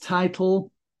Women's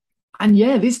title. And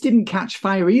yeah, this didn't catch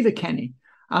fire either, Kenny.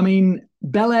 I mean,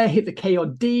 Belair hit the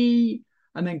KOD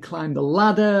and then climbed the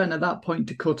ladder. And at that point,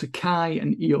 Dakota Kai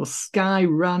and Io Sky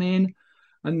ran in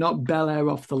and knocked Belair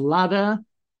off the ladder.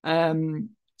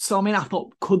 So, I mean, I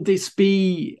thought, could this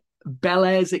be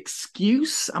Belair's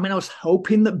excuse? I mean, I was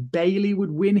hoping that Bayley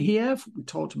would win here. We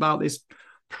talked about this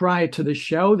prior to the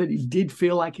show, that it did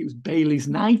feel like it was Bayley's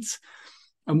night.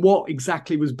 And what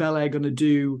exactly was Belair going to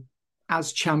do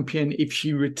as champion if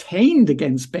she retained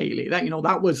against Bayley?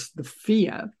 That was the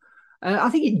fear. I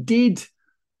think it did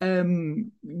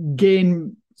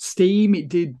gain steam. It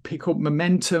did pick up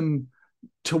momentum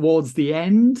towards the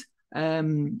end.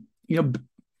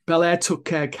 Belair took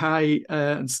Kai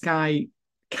and Sky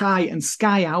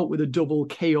out with a double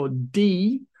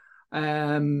KOD.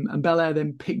 And Belair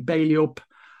then picked Bayley up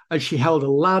as she held a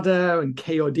ladder and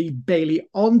KOD Bayley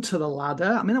onto the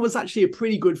ladder. I mean, that was actually a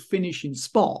pretty good finishing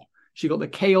spot. She got the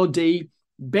KOD.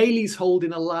 Bayley's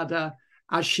holding a ladder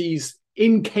as she's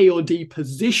in KOD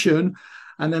position.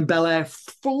 And then Belair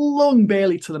flung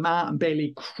Bayley to the mat, and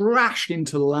Bayley crashed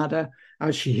into the ladder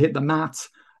as she hit the mat.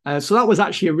 So that was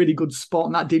actually a really good spot,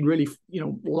 and that did really,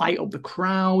 light up the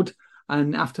crowd.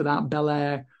 And after that,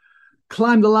 Belair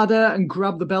climbed the ladder and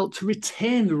grabbed the belt to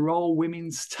retain the Raw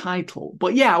Women's title.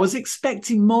 But yeah, I was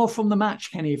expecting more from the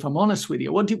match, Kenny, if I'm honest with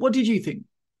you. What did you think?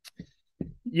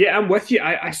 Yeah, I'm with you.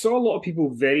 I saw a lot of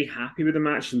people very happy with the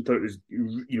match and thought it was,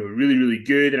 really, really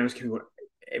good. And I was kind of going,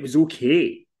 it was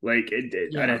okay. Like,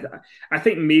 and I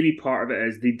think maybe part of it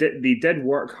is they did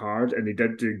work hard and they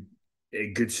did do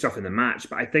good stuff in the match.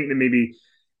 But I think that maybe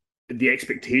the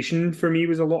expectation for me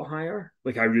was a lot higher.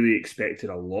 Like, I really expected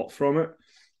a lot from it.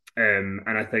 And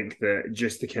I think that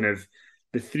just the kind of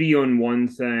the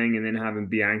 3-on-1 thing and then having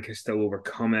Bianca still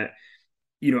overcome it,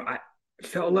 I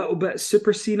felt a little bit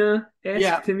Super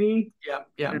Cena-esque to me.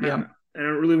 Yeah. And I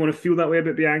don't really want to feel that way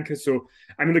about Bianca. So,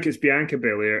 I mean, look, it's Bianca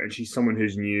Belair, and she's someone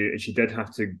who's new, and she did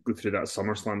have to go through that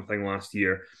SummerSlam thing last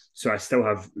year. So I still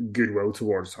have goodwill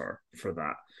towards her for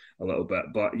that a little bit.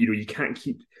 But, you can't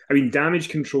keep... I mean, Damage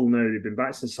Control now, they've been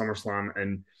back since SummerSlam,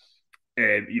 and,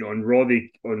 on Raw,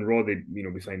 we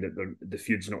find that the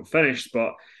feud's not finished.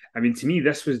 But, I mean, to me,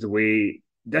 this was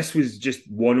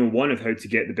just 101 of how to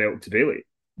get the belt to Bayley.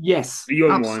 Yes,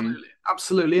 3-on-1.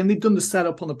 Absolutely. And they've done the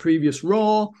setup on the previous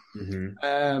Raw.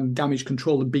 Mm-hmm. Damage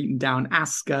Control had beaten down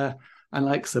Asuka and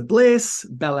Alexa Bliss,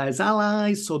 Belair's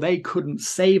allies, so they couldn't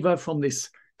save her from this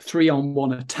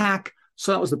 3-on-1 attack.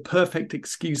 So that was the perfect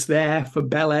excuse there for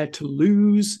Belair to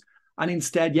lose. And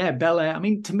instead, Belair, I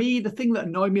mean, to me, the thing that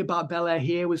annoyed me about Belair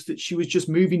here was that she was just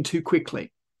moving too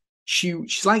quickly.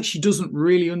 She's like she doesn't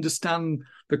really understand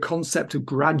the concept of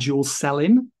gradual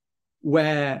selling,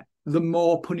 where the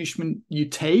more punishment you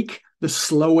take, the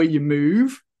slower you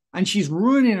move. And she's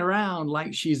running around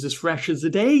like she's as fresh as a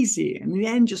daisy. And in the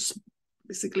end, just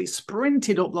basically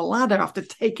sprinted up the ladder after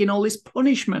taking all this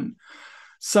punishment.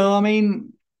 So, I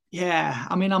mean,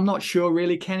 I'm not sure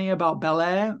really, Kenny, about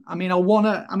Belair. I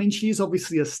mean, she's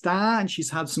obviously a star and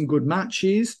she's had some good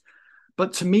matches.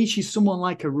 But to me, she's someone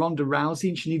like a Ronda Rousey,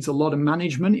 and she needs a lot of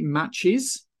management in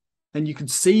matches. And you could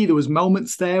see there was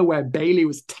moments there where Bayley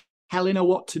was telling her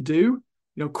what to do,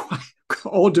 quite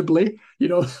audibly,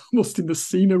 almost in the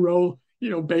Cena role.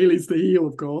 Bayley's the heel,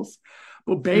 of course.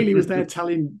 But Bayley was there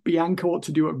telling Bianca what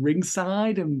to do at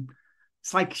ringside. And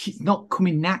it's like she's not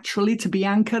coming naturally to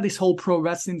Bianca, this whole pro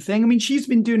wrestling thing. I mean, she's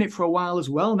been doing it for a while as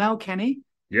well now, Kenny.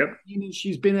 Yep.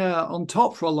 She's been on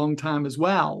top for a long time as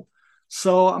well.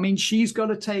 So, I mean, she's got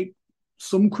to take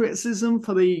some criticism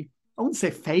for I wouldn't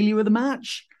say failure of the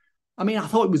match. I mean, I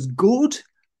thought it was good.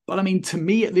 But I mean, to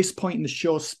me, at this point in the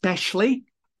show, especially,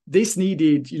 this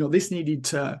needed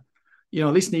to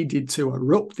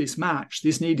erupt this match.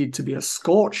 This needed to be a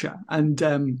scorcher, and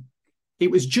it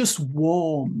was just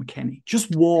warm, Kenny,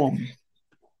 just warm.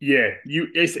 Yeah,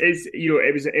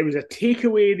 it was a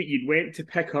takeaway that you'd went to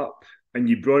pick up and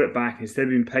you brought it back instead of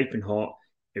being piping hot.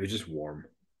 It was just warm.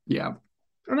 Yeah,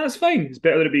 and that's fine. It's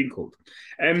better than it being cold.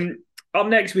 Up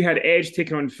next, we had Edge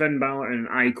taking on Finn Balor in an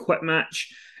I Quit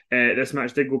match. This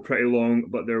match did go pretty long,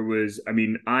 but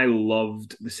I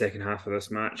loved the second half of this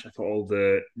match. I thought all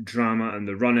the drama and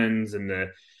the run-ins and the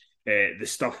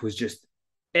stuff was just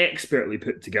expertly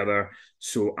put together.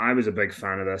 So I was a big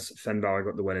fan of this. Finn Balor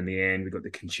got the win in the end. We got the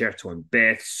Concerto and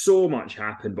Beth. So much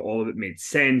happened, but all of it made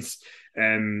sense.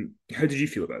 How did you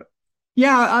feel about it?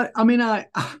 Yeah,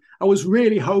 I was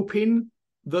really hoping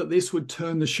that this would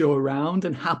turn the show around,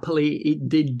 and happily it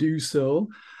did do so.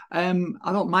 I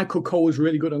thought Michael Cole was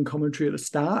really good on commentary at the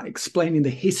start, explaining the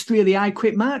history of the I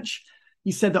Quit match.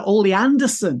 He said that Ole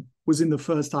Anderson was in the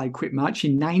first I Quit match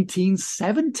in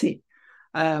 1970,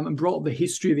 and brought up the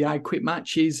history of the I Quit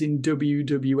matches in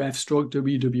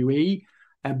WWF/WWE.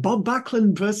 Bob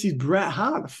Backlund versus Bret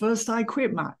Hart, the first I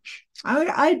Quit match.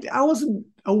 I wasn't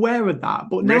aware of that,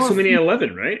 but now WrestleMania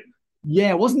 11, right?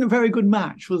 Yeah, it wasn't a very good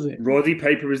match, was it? Roddy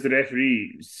Piper was the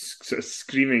referee, sort of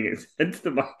screaming it into the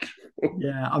microphone.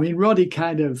 Yeah, I mean, Roddy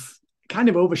kind of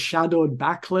overshadowed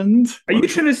Backlund. Are you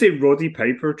trying to say Roddy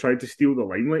Piper tried to steal the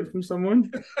limelight from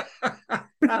someone?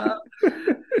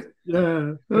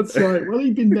 Yeah, that's right. Well,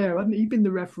 he'd been there, hadn't he? He'd been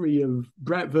the referee of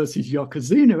Bret versus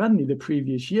Yokozuna, hadn't he, the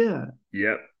previous year?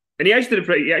 Yep. And he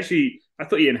actually I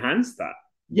thought he enhanced that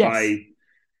by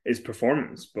his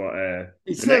performance, but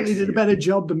he certainly did a better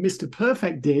job than Mr.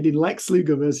 Perfect did in Lex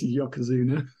Luger versus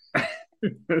Yokozuna.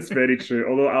 That's very true.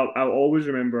 Although I'll always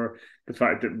remember the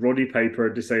fact that Roddy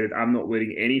Piper decided I'm not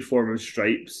wearing any form of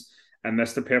stripes, and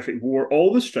Mr. Perfect wore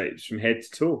all the stripes from head to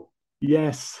toe.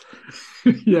 Yes.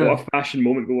 Yeah. What a fashion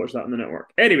moment. Go watch that on the network.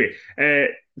 Anyway,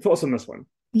 thoughts on this one?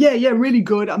 Yeah, really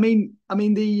good.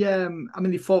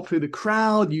 They fought through the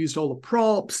crowd, used all the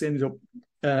props, ended up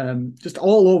just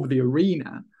all over the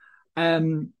arena.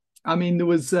 There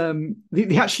was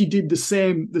they actually did the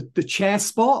same the chair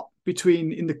spot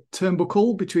between in the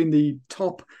turnbuckle between the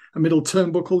top and middle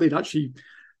turnbuckle. They'd actually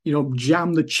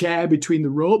jam the chair between the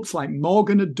ropes like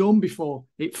Morgan had done before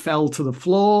it fell to the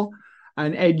floor.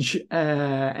 And Edge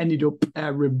ended up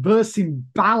reversing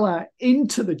Balor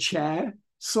into the chair.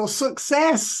 So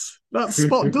success. That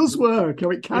spot does work,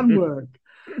 or it can work.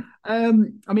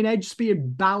 Edge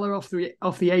speared Balor off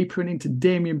the apron into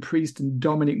Damian Priest and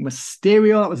Dominic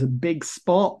Mysterio. That was a big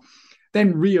spot.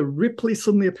 Then Rhea Ripley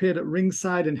suddenly appeared at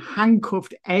ringside and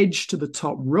handcuffed Edge to the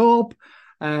top rope.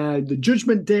 The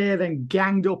Judgment Day then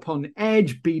ganged up on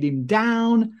Edge, beat him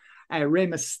down. Rey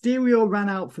Mysterio ran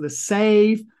out for the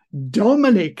save.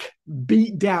 Dominic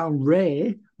beat down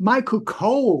Rey. Michael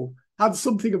Cole had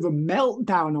something of a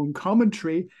meltdown on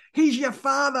commentary. He's your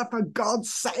father, for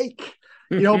God's sake.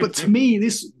 But to me,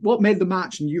 what made the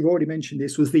match, and you've already mentioned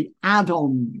this, was the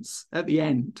add-ons at the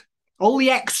end. All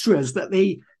the extras that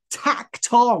they tacked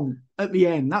on at the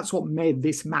end. That's what made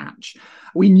this match.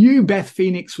 We knew Beth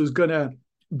Phoenix was going to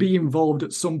be involved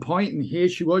at some point, and here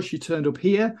she was. She turned up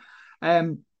here.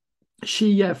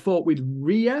 She fought with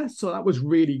Rhea, so that was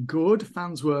really good.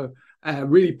 Fans were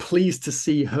really pleased to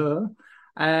see her.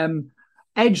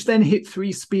 Edge then hit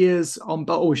 3 spears on,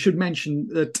 but we should mention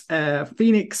that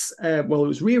Phoenix, it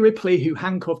was Rhea Ripley who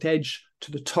handcuffed Edge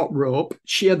to the top rope.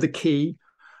 She had the key.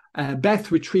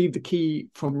 Beth retrieved the key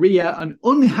from Rhea and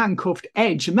unhandcuffed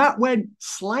Edge, and that went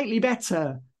slightly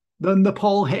better than the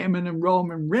Paul Heyman and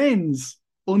Roman Reigns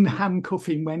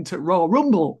unhandcuffing went at Royal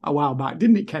Rumble a while back,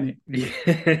 didn't it, Kenny? Yeah,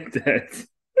 it did.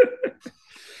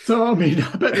 So, I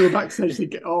bet they were backstage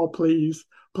thinking, oh, please,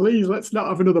 let's not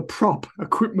have another prop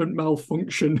equipment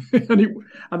malfunction.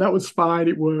 and that was fine.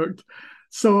 It worked.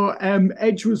 So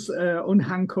Edge was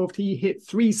unhandcuffed. He hit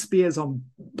 3 spears on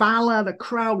Balor. The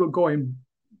crowd were going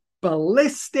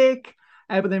ballistic.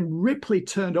 But then Ripley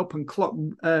turned up and clocked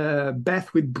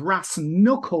Beth with brass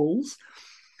knuckles.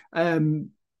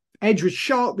 Edge was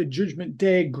shocked. The Judgment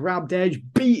Day grabbed Edge,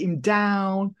 beat him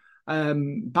down.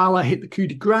 Balor hit the coup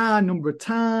de grace a number of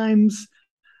times.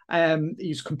 He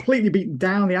was completely beaten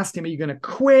down. They asked him, are you going to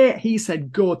quit? He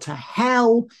said, go to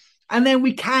hell. And then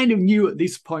we kind of knew at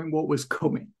this point what was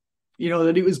coming.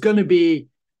 That it was going to be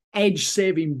Edge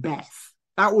saving Beth.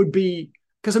 That would be...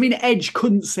 Because, Edge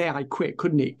couldn't say I quit,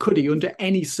 couldn't he? Could he, under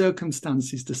any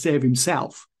circumstances, to save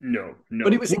himself? No.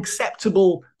 But it was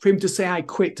acceptable for him to say I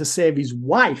quit to save his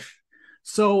wife.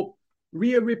 So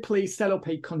Rhea Ripley set up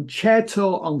a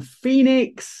concerto on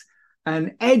Phoenix,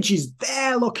 and Edge is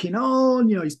there looking on.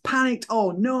 He's panicked.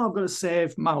 Oh, no, I've got to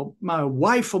save my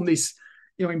wife from this,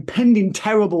 impending,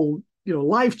 terrible,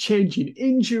 life-changing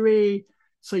injury.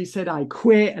 So he said, I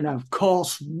quit. And, of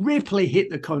course, Ripley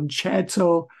hit the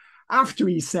concerto after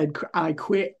he said, I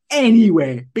quit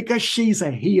anyway, because she's a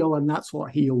heel and that's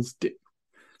what heels do.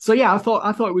 So, yeah, I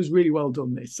thought it was really well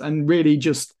done, this, and really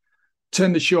just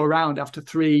turned the show around after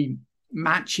 3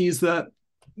 matches that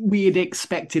we had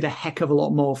expected a heck of a lot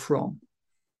more from.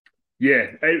 Yeah,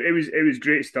 it was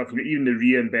great stuff. Even the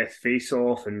Rhea and Beth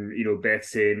face-off and, Beth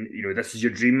saying, this is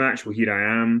your dream match, well, here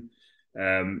I am.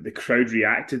 The crowd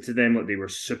reacted to them like they were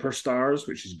superstars,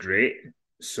 which is great.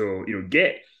 So,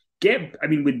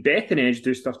 when Beth and Edge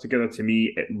do stuff together, to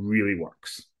me, it really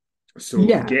works. So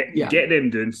get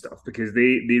them doing stuff, because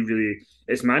they really,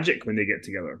 it's magic when they get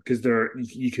together, because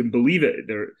you can believe it.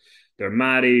 They're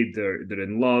married, they're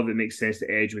in love. It makes sense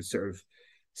that Edge would sort of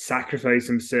sacrifice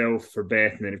himself for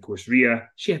Beth, and then of course Rhea,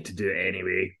 she had to do it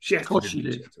anyway.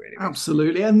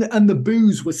 Absolutely, and the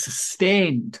booze was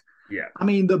sustained. Yeah,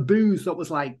 the booze that was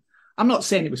like, I'm not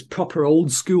saying it was proper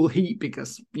old school heat,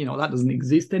 because that doesn't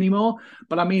exist anymore.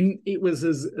 But it was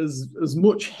as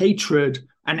much hatred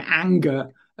and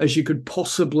anger as you could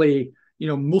possibly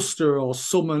muster or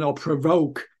summon or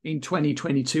provoke in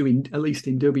 2022, at least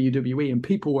in WWE. And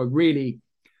people were really,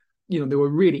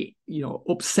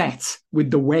 upset with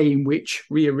the way in which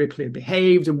Rhea Ripley had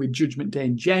behaved, and with Judgment Day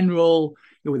in general,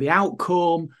 with the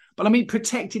outcome. But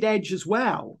protected Edge as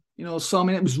well. So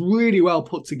it was really well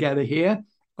put together here.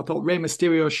 I thought Rey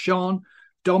Mysterio shone.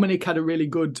 Dominic had a really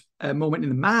good moment in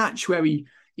the match where he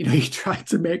tried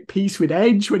to make peace with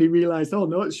Edge when he realized, oh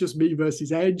no, it's just me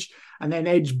versus Edge. And then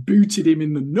Edge booted him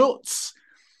in the nuts.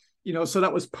 So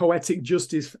that was poetic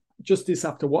justice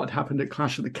after what had happened at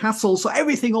Clash of the Castle. So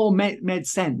everything all made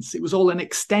sense. It was all an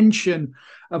extension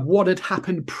of what had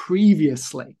happened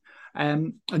previously.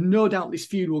 And no doubt this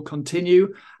feud will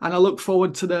continue. And I look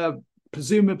forward to the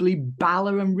presumably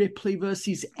Balor and Ripley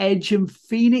versus Edge and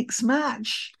Phoenix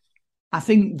match. I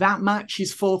think that match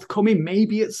is forthcoming,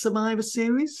 maybe at Survivor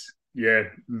Series. Yeah,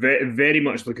 very, very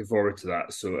much looking forward to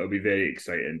that. So it'll be very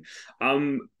exciting.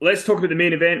 Let's talk about the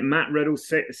main event. Matt Riddle,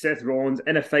 Seth Rollins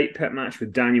in a fight pit match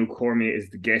with Daniel Cormier as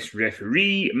the guest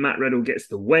referee. Matt Riddle gets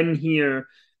the win here.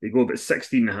 They go about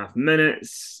 16 and a half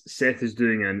minutes. Seth is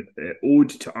doing an ode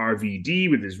to RVD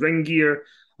with his ring gear.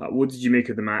 What did you make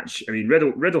of the match? I mean,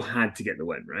 Riddle had to get the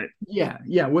win, right?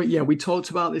 Yeah. We talked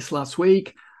about this last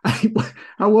week.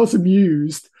 I was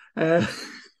amused at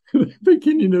the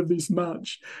beginning of this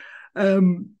match.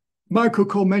 Michael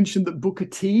Cole mentioned that Booker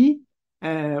T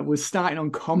was starting on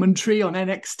commentary on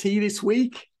NXT this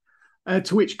week,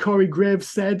 to which Corey Graves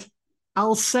said,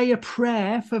 "I'll say a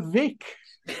prayer for Vic."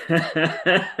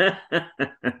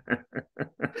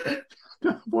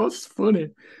 That was funny.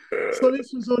 So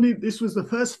this was the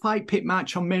first fight pit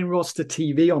match on main roster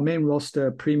TV, or main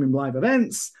roster premium live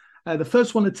events. The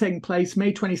first one had taken place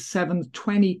May 27th,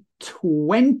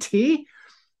 2020,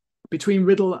 between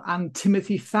Riddle and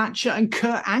Timothy Thatcher, and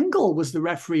Kurt Angle was the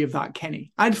referee of that,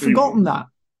 Kenny. I'd forgotten that.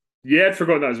 Yeah, I'd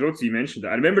forgotten that as well, so you mentioned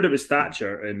that. I remembered it was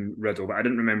Thatcher and Riddle, but I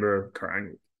didn't remember Kurt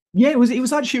Angle. Yeah, it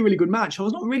was actually a really good match. I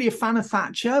was not really a fan of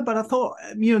Thatcher, but I thought,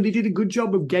 they did a good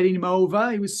job of getting him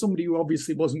over. He was somebody who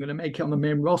obviously wasn't going to make it on the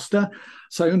main roster.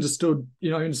 So I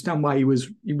understand why he was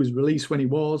released when he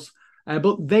was.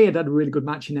 But they had a really good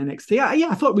match in NXT.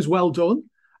 I thought it was well done.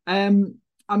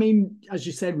 I mean, as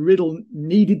you said, Riddle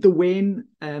needed the win.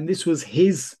 This was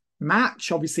his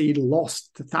match. Obviously, he'd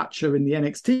lost to Thatcher in the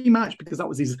NXT match because that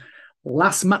was his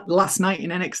last night in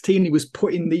NXT, and he was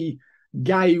putting the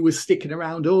guy who was sticking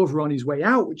around over on his way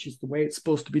out, which is the way it's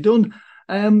supposed to be done.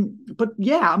 But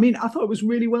yeah, I mean, I thought it was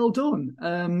really well done.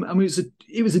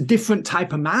 It was a different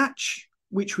type of match,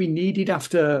 which we needed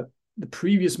after the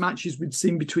previous matches we'd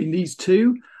seen between these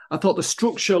two. I thought the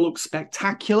structure looked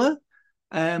spectacular.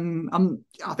 I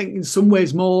think in some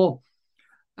ways more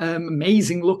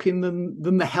amazing looking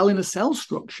than the Hell in a Cell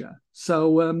structure.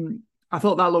 So I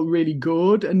thought that looked really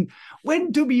good. And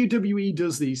when WWE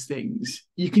does these things,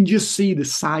 you can just see the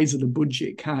size of the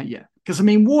budget, can't you? Because, I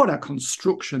mean, what a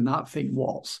construction that thing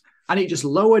was. And it just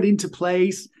lowered into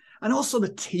place. And also the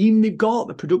team they've got,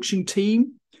 the production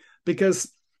team,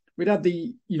 because we'd had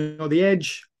the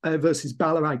Edge versus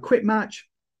Balor I Quit match.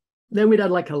 Then we'd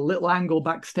had like a little angle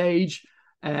backstage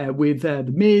with the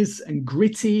Miz and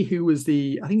Gritty, who was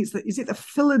is it the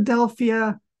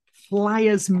Philadelphia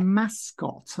Flyers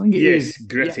mascot? I think it is.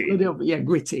 Gritty. Yeah,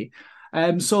 Gritty.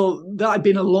 So that had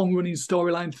been a long-running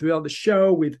storyline throughout the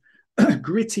show with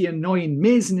Gritty annoying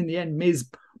Miz, and in the end, Miz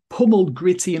pummeled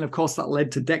Gritty, and of course that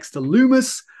led to Dexter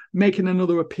Lumis making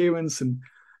another appearance and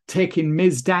taking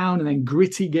Miz down, and then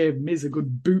Gritty gave Miz a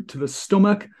good boot to the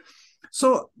stomach.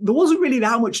 So there wasn't really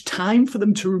that much time for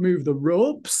them to remove the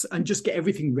ropes and just get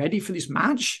everything ready for this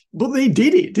match. But they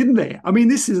did it, didn't they? I mean,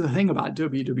 this is the thing about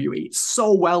WWE. It's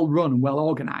so well run and well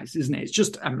organized, isn't it? It's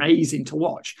just amazing to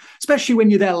watch, especially when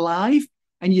you're there live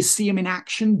and you see them in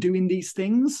action doing these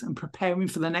things and preparing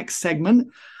for the next segment.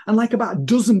 And like about a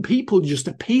dozen people just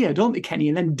appear, don't they, Kenny,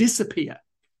 and then disappear.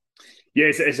 Yeah,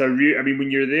 it's a real. I mean,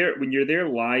 when you're there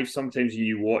live, sometimes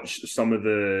you watch some of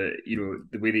the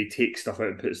way they take stuff out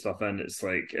and put stuff in. It's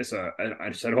like it's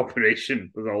an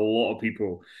operation with a lot of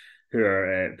people who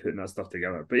are putting that stuff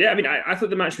together. But yeah, I mean, I thought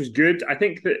the match was good. I don't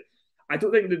think that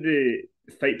the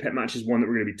fight pit match is one that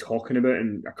we're going to be talking about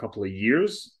in a couple of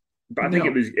years. But I think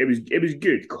it was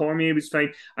good. Cormier was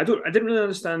fine. I didn't really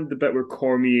understand the bit where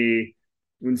Cormier,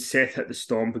 when Seth hit the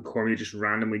stomp and Cormier just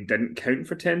randomly didn't count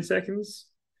for 10 seconds.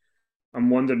 I'm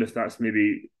wondering if that's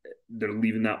maybe they're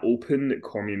leaving that open, that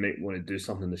Cormier might want to do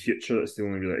something in the future. That's the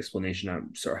only real explanation I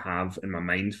sort of have in my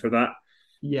mind for that.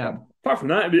 Yeah. Apart from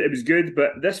that, it was good,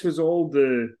 but this was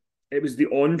it was the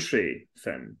entree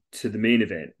thing to the main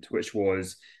event, which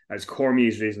was as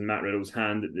Cormier's raising Matt Riddle's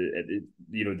hand at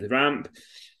the ramp,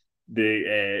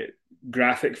 the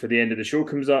graphic for the end of the show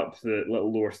comes up, the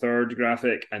little lower third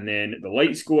graphic, and then the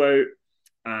lights go out.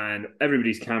 And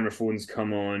everybody's camera phones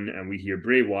come on, and we hear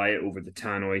Bray Wyatt over the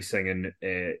tannoy singing,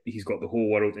 he's got the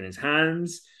whole world in his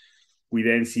hands. We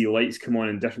then see lights come on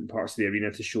in different parts of the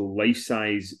arena to show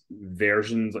life-size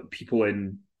versions, like people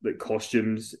in like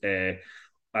costumes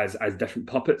as different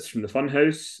puppets from the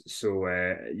Funhouse. So,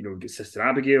 we've got Sister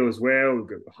Abigail as well, we've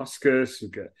got Huskus,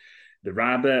 we've got the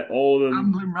Rabbit, all of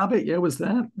them. Rambling Rabbit, was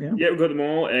there. Yeah, we got them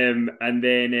all. And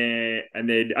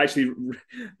then actually,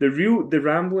 the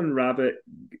Rambling Rabbit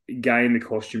guy in the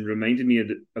costume reminded me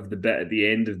of the bit at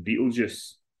the end of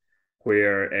Beetlejuice,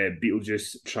 where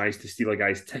Beetlejuice tries to steal a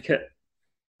guy's ticket,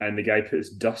 and the guy puts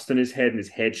dust on his head, and his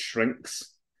head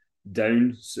shrinks,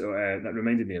 down. So that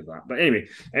reminded me of that. But anyway,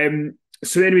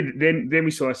 so anyway, then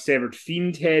we saw a severed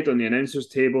Fiend head on the announcer's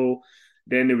table.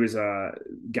 Then there was a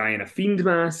guy in a Fiend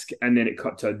mask, and then it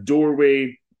cut to a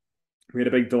doorway. We had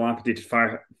a big dilapidated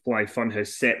Firefly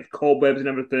Funhouse set with cobwebs and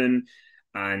everything.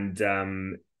 And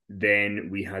then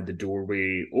we had the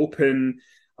doorway open,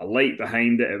 a light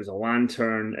behind it. It was a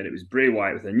lantern, and it was Bray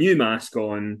Wyatt with a new mask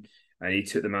on. And he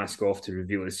took the mask off to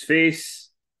reveal his face.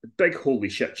 A big holy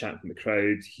shit chant from the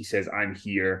crowd. He says, "I'm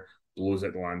here," blows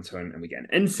out the lantern, and we get an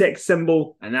insect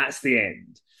symbol, and that's the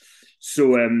end.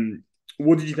 So,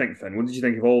 what did you think, Finn? What did you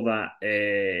think of all that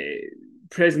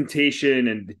presentation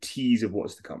and the tease of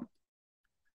what's to come?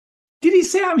 Did he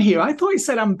say I'm here? I thought he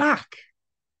said I'm back.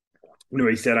 No,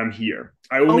 he said I'm here.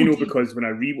 I only know because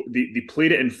when they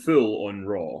played it in full on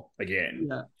Raw again,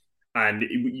 and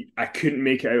I couldn't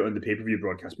make it out on the pay-per-view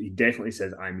broadcast, but he definitely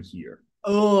says I'm here.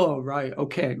 Oh, right.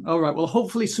 Okay. All right. Well,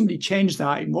 hopefully somebody changed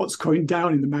that in what's going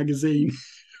down in the magazine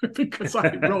because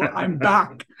I wrote I'm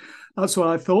back. That's what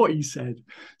I thought he said.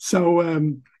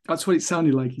 So that's what it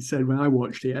sounded like he said when I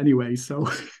watched it anyway. So,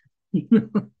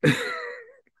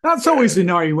 that's always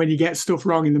annoying when you get stuff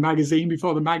wrong in the magazine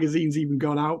before the magazine's even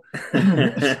gone out.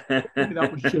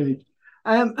 That was changed.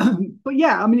 But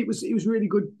yeah, I mean, it was really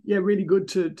good. Yeah, really good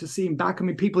to see him back. I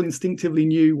mean, people instinctively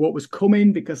knew what was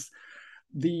coming because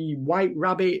the White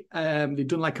Rabbit, they'd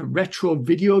done like a retro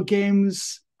video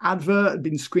games advert, had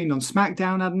been screened on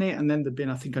SmackDown, hadn't it? And then there'd been,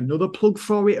 I think, another plug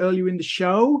for it earlier in the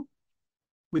show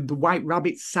with the White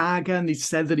Rabbit saga, and they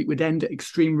said that it would end at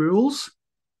Extreme Rules.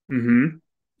 Mm-hmm.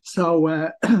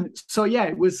 So, so yeah,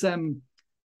 it was.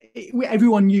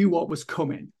 Everyone knew what was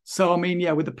coming. So, I mean,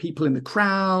 yeah, with the people in the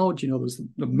crowd, there was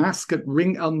the mask at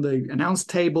ring on the announce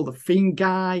table, the Fiend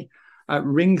guy at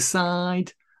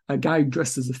ringside, a guy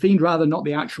dressed as the Fiend, rather not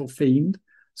the actual Fiend.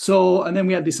 So, and then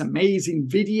we had this amazing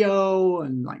video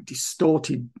and like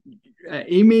distorted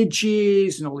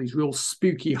images and all these real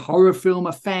spooky horror film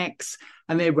effects.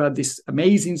 And they had this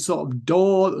amazing sort of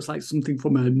door that was like something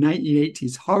from a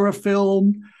 1980s horror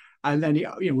film. And then,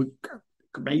 with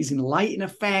amazing lighting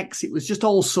effects. It was just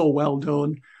all so well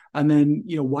done. And then,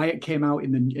 Wyatt came out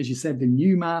in the, as you said, the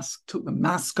new mask, took the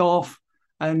mask off.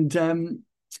 And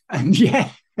yeah,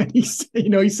 and he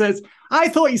says, "I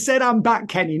thought he said I'm back,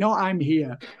 Kenny, not I'm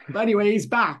here." But anyway, he's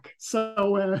back.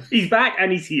 So he's back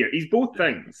and he's here. He's both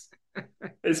things.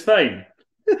 It's fine.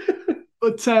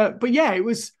 But yeah, it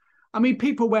was, I mean,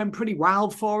 people went pretty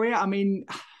wild for it. I mean,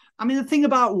 the thing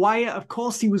about Wyatt, of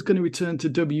course, he was going to return to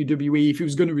WWE if he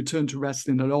was going to return to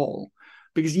wrestling at all,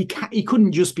 because he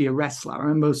couldn't just be a wrestler. I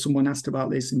remember someone asked about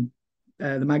this in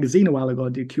the magazine a while ago. I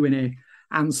did a Q&A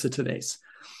answer to this.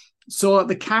 So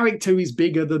the character is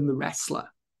bigger than the wrestler.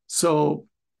 So,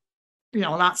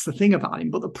 that's the thing about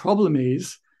him. But the problem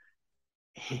is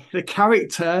the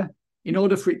character, in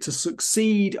order for it to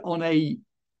succeed on a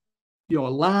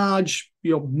large,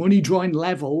 money drawing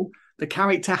level, the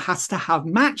character has to have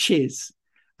matches.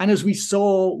 And as we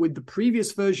saw with the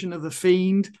previous version of The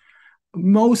Fiend,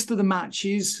 most of the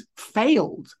matches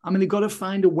failed. I mean, they've got to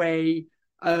find a way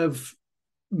of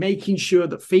making sure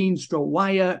that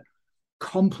Fiend/Wyatt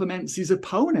complements his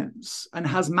opponents and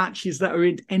has matches that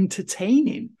are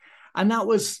entertaining. And that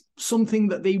was something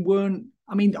that they weren't.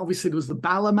 I mean, obviously there was the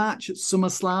Balor match at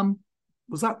SummerSlam.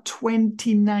 Was that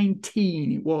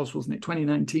 2019? It was, wasn't it?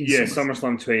 2019. Yeah,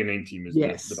 SummerSlam 2019 was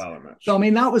the Balor match. So, I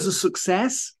mean, that was a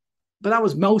success, but that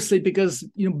was mostly because,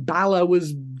 Balor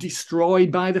was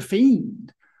destroyed by The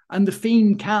Fiend. And The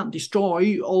Fiend can't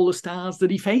destroy all the stars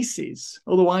that he faces.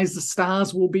 Otherwise, the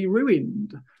stars will be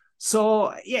ruined.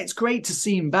 So, yeah, it's great to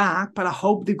see him back, but I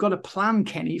hope they've got a plan,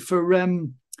 Kenny, for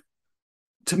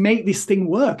to make this thing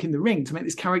work in the ring, to make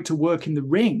this character work in the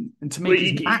ring, and to make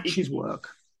his matches work.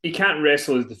 He can't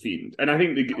wrestle as The Fiend. And I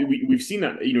think we've seen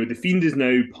that, The Fiend is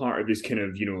now part of this kind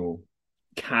of,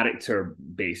 character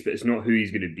base, but it's not who he's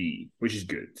going to be, which is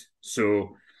good.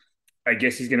 So I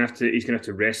guess he's going to have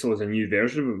to wrestle as a new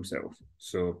version of himself.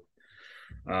 So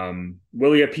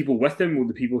will he have people with him? Will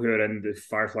the people who are in the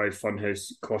Firefly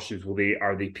Funhouse costumes,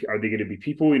 are they going to be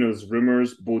people? There's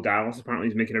rumors. Bo Dallas apparently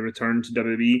is making a return to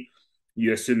WWE.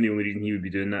 You assume the only reason he would be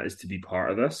doing that is to be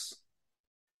part of this.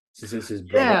 Since this is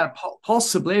brother. Yeah,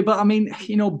 possibly. But I mean,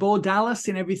 Bo Dallas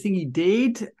in everything he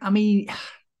did. I mean,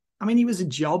 he was a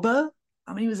jobber.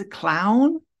 I mean, he was a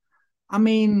clown. I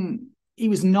mean, he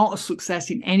was not a success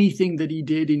in anything that he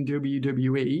did in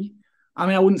WWE. I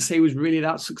mean, I wouldn't say he was really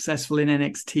that successful in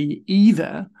NXT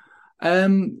either.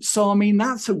 So, I mean,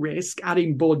 that's a risk,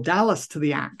 adding Bo Dallas to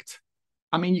the act.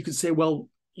 I mean, you could say, well,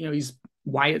 he's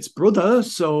Wyatt's brother,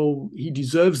 so he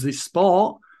deserves this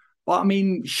spot. But, I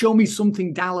mean, show me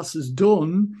something Dallas has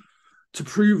done to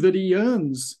prove that he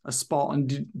earns a spot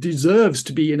and deserves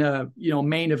to be in a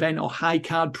main event or high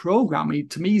card program.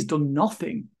 To me, he's done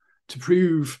nothing to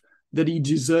prove that he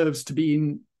deserves to be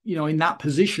in that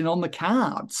position on the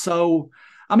card. So,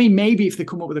 I mean, maybe if they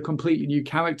come up with a completely new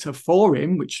character for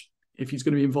him, which if he's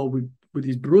going to be involved with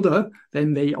his brother,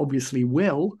 then they obviously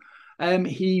will.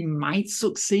 He might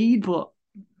succeed, but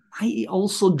might he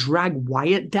also drag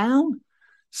Wyatt down?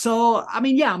 So, I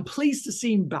mean, yeah, I'm pleased to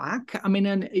see him back. I mean,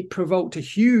 and it provoked a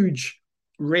huge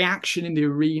reaction in the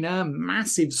arena,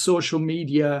 massive social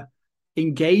media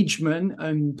engagement,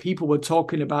 and people were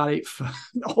talking about it for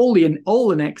all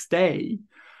the next day.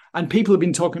 And people have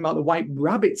been talking about the White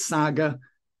Rabbit saga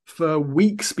for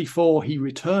weeks before he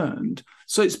returned.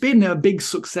 So it's been a big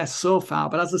success so far.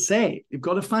 But as I say, they've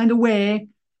got to find a way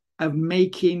of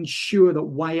making sure that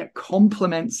Wyatt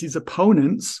complements his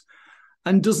opponents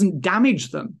and doesn't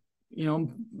damage them,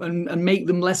 and make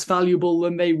them less valuable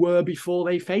than they were before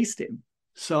they faced him.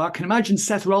 So I can imagine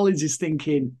Seth Rollins is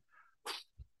thinking,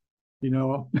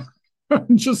 I'm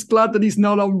just glad that he's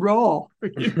not on Raw.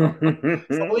 So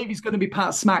I believe he's going to be part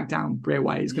of SmackDown, Bray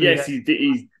Wyatt.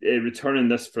 He's returning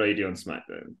this Friday on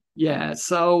SmackDown. Yeah,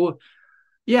 so,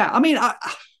 yeah, I mean,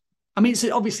 it's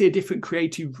obviously a different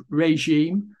creative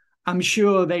regime. I'm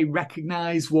sure they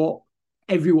recognize what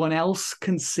everyone else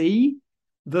can see,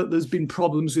 that there's been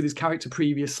problems with his character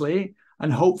previously,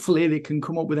 and hopefully they can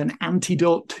come up with an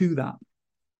antidote to that.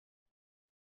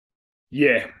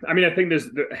 Yeah, I mean, I think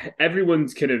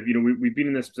everyone's kind of, we've been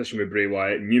in this position with Bray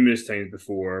Wyatt numerous times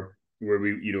before, where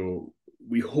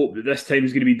we hope that this time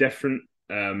is going to be different.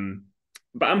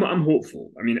 But I'm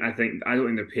hopeful. I mean, I don't think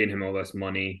they're paying him all this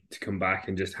money to come back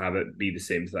and just have it be the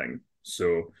same thing.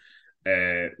 So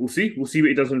we'll see. We'll see what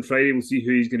he does on Friday. We'll see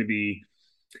who he's going to be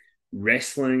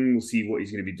wrestling. We'll see what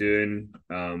he's going to be doing,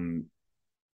 and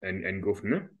go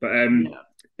from there. But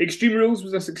Extreme Rules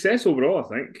was a success overall, I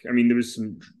think. I mean, there was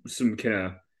some kind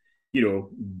of,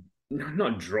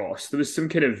 not dross. There was some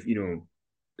kind of,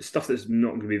 stuff that's not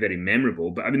going to be very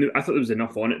memorable. But I mean, I thought there was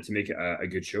enough on it to make it a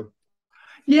good show.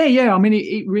 Yeah. I mean,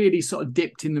 it really sort of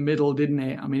dipped in the middle, didn't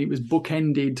it? I mean, it was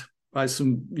bookended by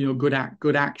some, good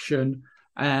action.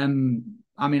 I mean,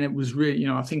 it was really,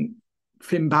 I think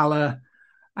Finn Balor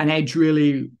and Edge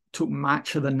really took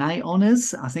match of the night on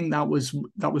us. I think that was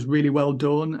really well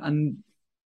done. And,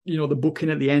 the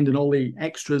booking at the end and all the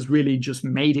extras really just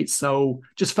made it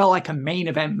just felt like a main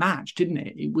event match, didn't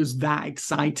it? It was that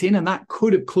exciting, and that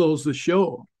could have closed the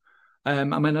show. I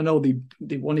mean, I know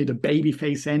they wanted a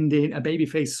babyface ending, a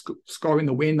babyface scoring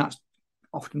the win. That's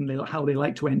often how they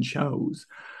like to end shows.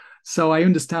 So I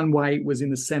understand why it was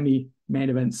in the semi-main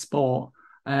event spot.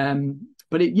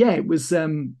 But it was, I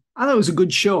thought it was a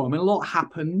good show. I mean, a lot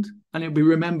happened, and it'll be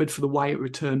remembered for the Wyatt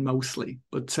return mostly.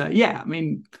 But I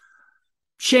mean,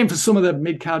 shame for some of the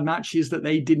mid-card matches that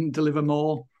they didn't deliver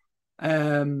more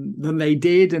than they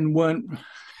did and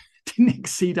didn't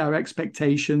exceed our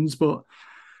expectations. But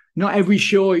not every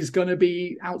show is going to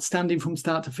be outstanding from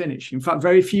start to finish. In fact,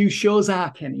 very few shows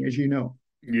are, Kenny, as you know.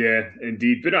 Yeah,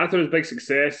 indeed. But I thought it was a big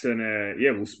success, and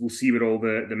we'll see where all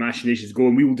the machinations go,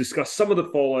 and we will discuss some of the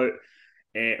fallout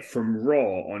from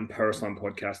Raw on Power Slam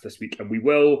Podcast this week, and we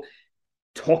will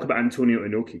talk about Antonio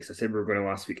Inoki, because I said we were going to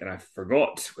last week and I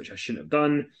forgot, which I shouldn't have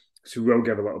done. So we'll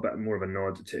give a little bit more of a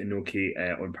nod to Inoki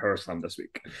on Power Slam this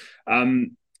week.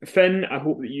 Finn, I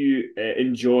hope that you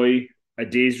enjoy a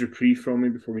day's reprieve from me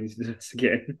before we need to do this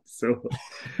again. So,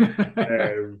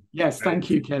 yes, thank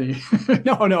you, Kenny.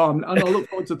 No, I look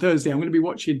forward to Thursday. I'm going to be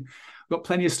watching. Got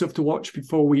plenty of stuff to watch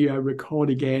before we record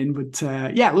again. But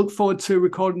look forward to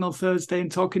recording on Thursday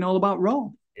and talking all about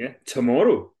Raw. Yeah,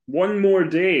 tomorrow. One more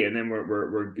day, and then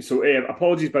we're so.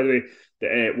 Apologies, by the way,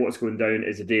 that what's going down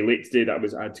is a day late today. I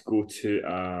had to go to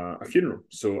a funeral,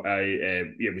 so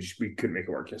we couldn't make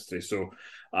it work yesterday. So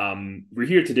we're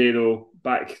here today though.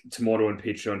 Back tomorrow on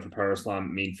Patreon for Power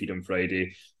Slam, main feed on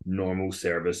Friday. Normal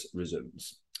service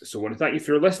resumes. So I want to thank you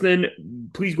for listening.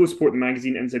 Please go support the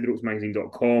magazine.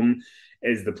 InsideTheRopesMagazine.com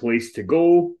is the place to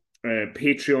go.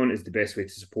 Patreon is the best way to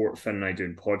support Finn and I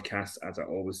doing podcasts, as I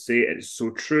always say. It is so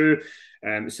true.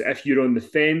 So if you're on the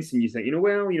fence and you think,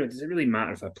 does it really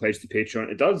matter if I pledge to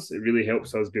Patreon? It does. It really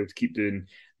helps us be able to keep doing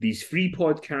these free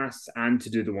podcasts and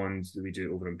to do the ones that we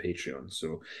do over on Patreon.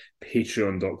 So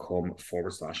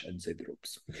patreon.com/Inside the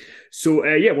Ropes. So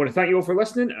I want to thank you all for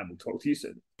listening, and we'll talk to you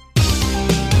soon.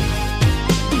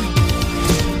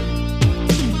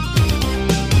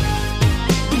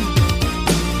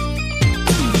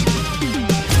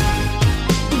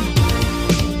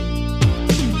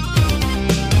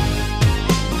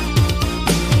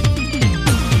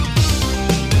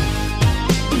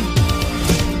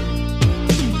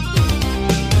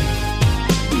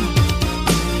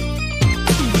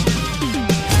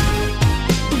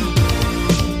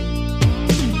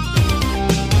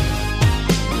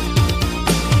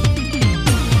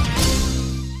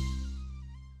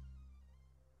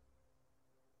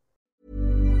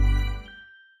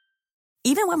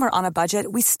 Even when we're on a budget,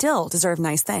 we still deserve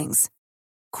nice things.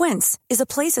 Quince is a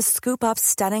place to scoop up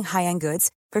stunning high-end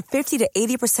goods for 50 to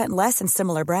 80% less than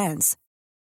similar brands.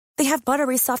 They have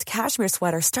buttery soft cashmere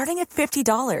sweaters starting at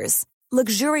 $50,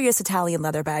 luxurious Italian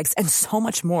leather bags, and so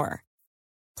much more.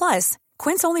 Plus,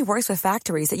 Quince only works with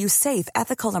factories that use safe,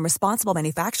 ethical, and responsible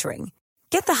manufacturing.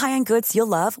 Get the high-end goods you'll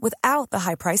love without the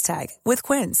high price tag with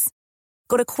Quince.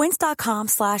 Go to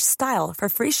quince.com/style for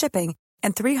free shipping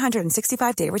and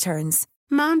 365-day returns.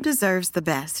 Mom deserves the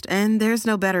best, and there's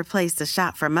no better place to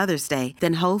shop for Mother's Day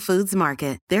than Whole Foods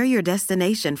Market. They're your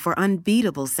destination for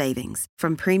unbeatable savings,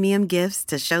 from premium gifts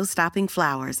to show-stopping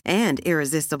flowers and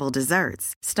irresistible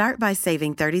desserts. Start by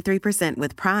saving 33%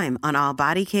 with Prime on all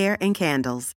body care and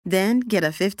candles. Then get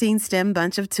a 15-stem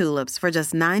bunch of tulips for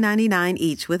just $9.99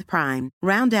 each with Prime.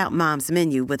 Round out Mom's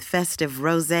menu with festive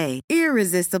rosé,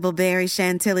 irresistible berry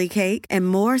chantilly cake, and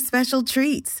more special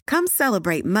treats. Come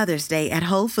celebrate Mother's Day at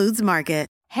Whole Foods Market.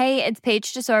 Hey, it's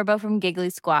Paige DeSorbo from Giggly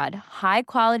Squad. High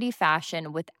quality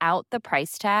fashion without the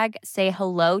price tag. Say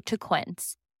hello to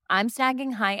Quince. I'm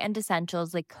snagging high-end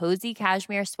essentials like cozy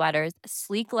cashmere sweaters,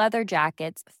 sleek leather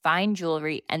jackets, fine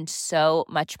jewelry, and so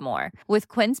much more. With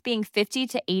Quince being 50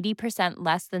 to 80%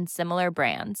 less than similar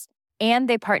brands. And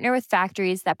they partner with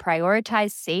factories that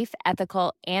prioritize safe,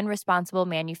 ethical, and responsible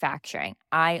manufacturing.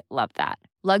 I love that.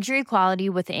 Luxury quality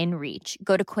within reach.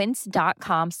 Go to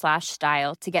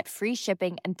quince.com/style to get free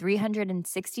shipping and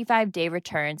 365-day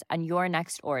returns on your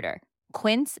next order.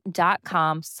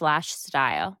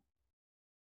 Quince.com/style.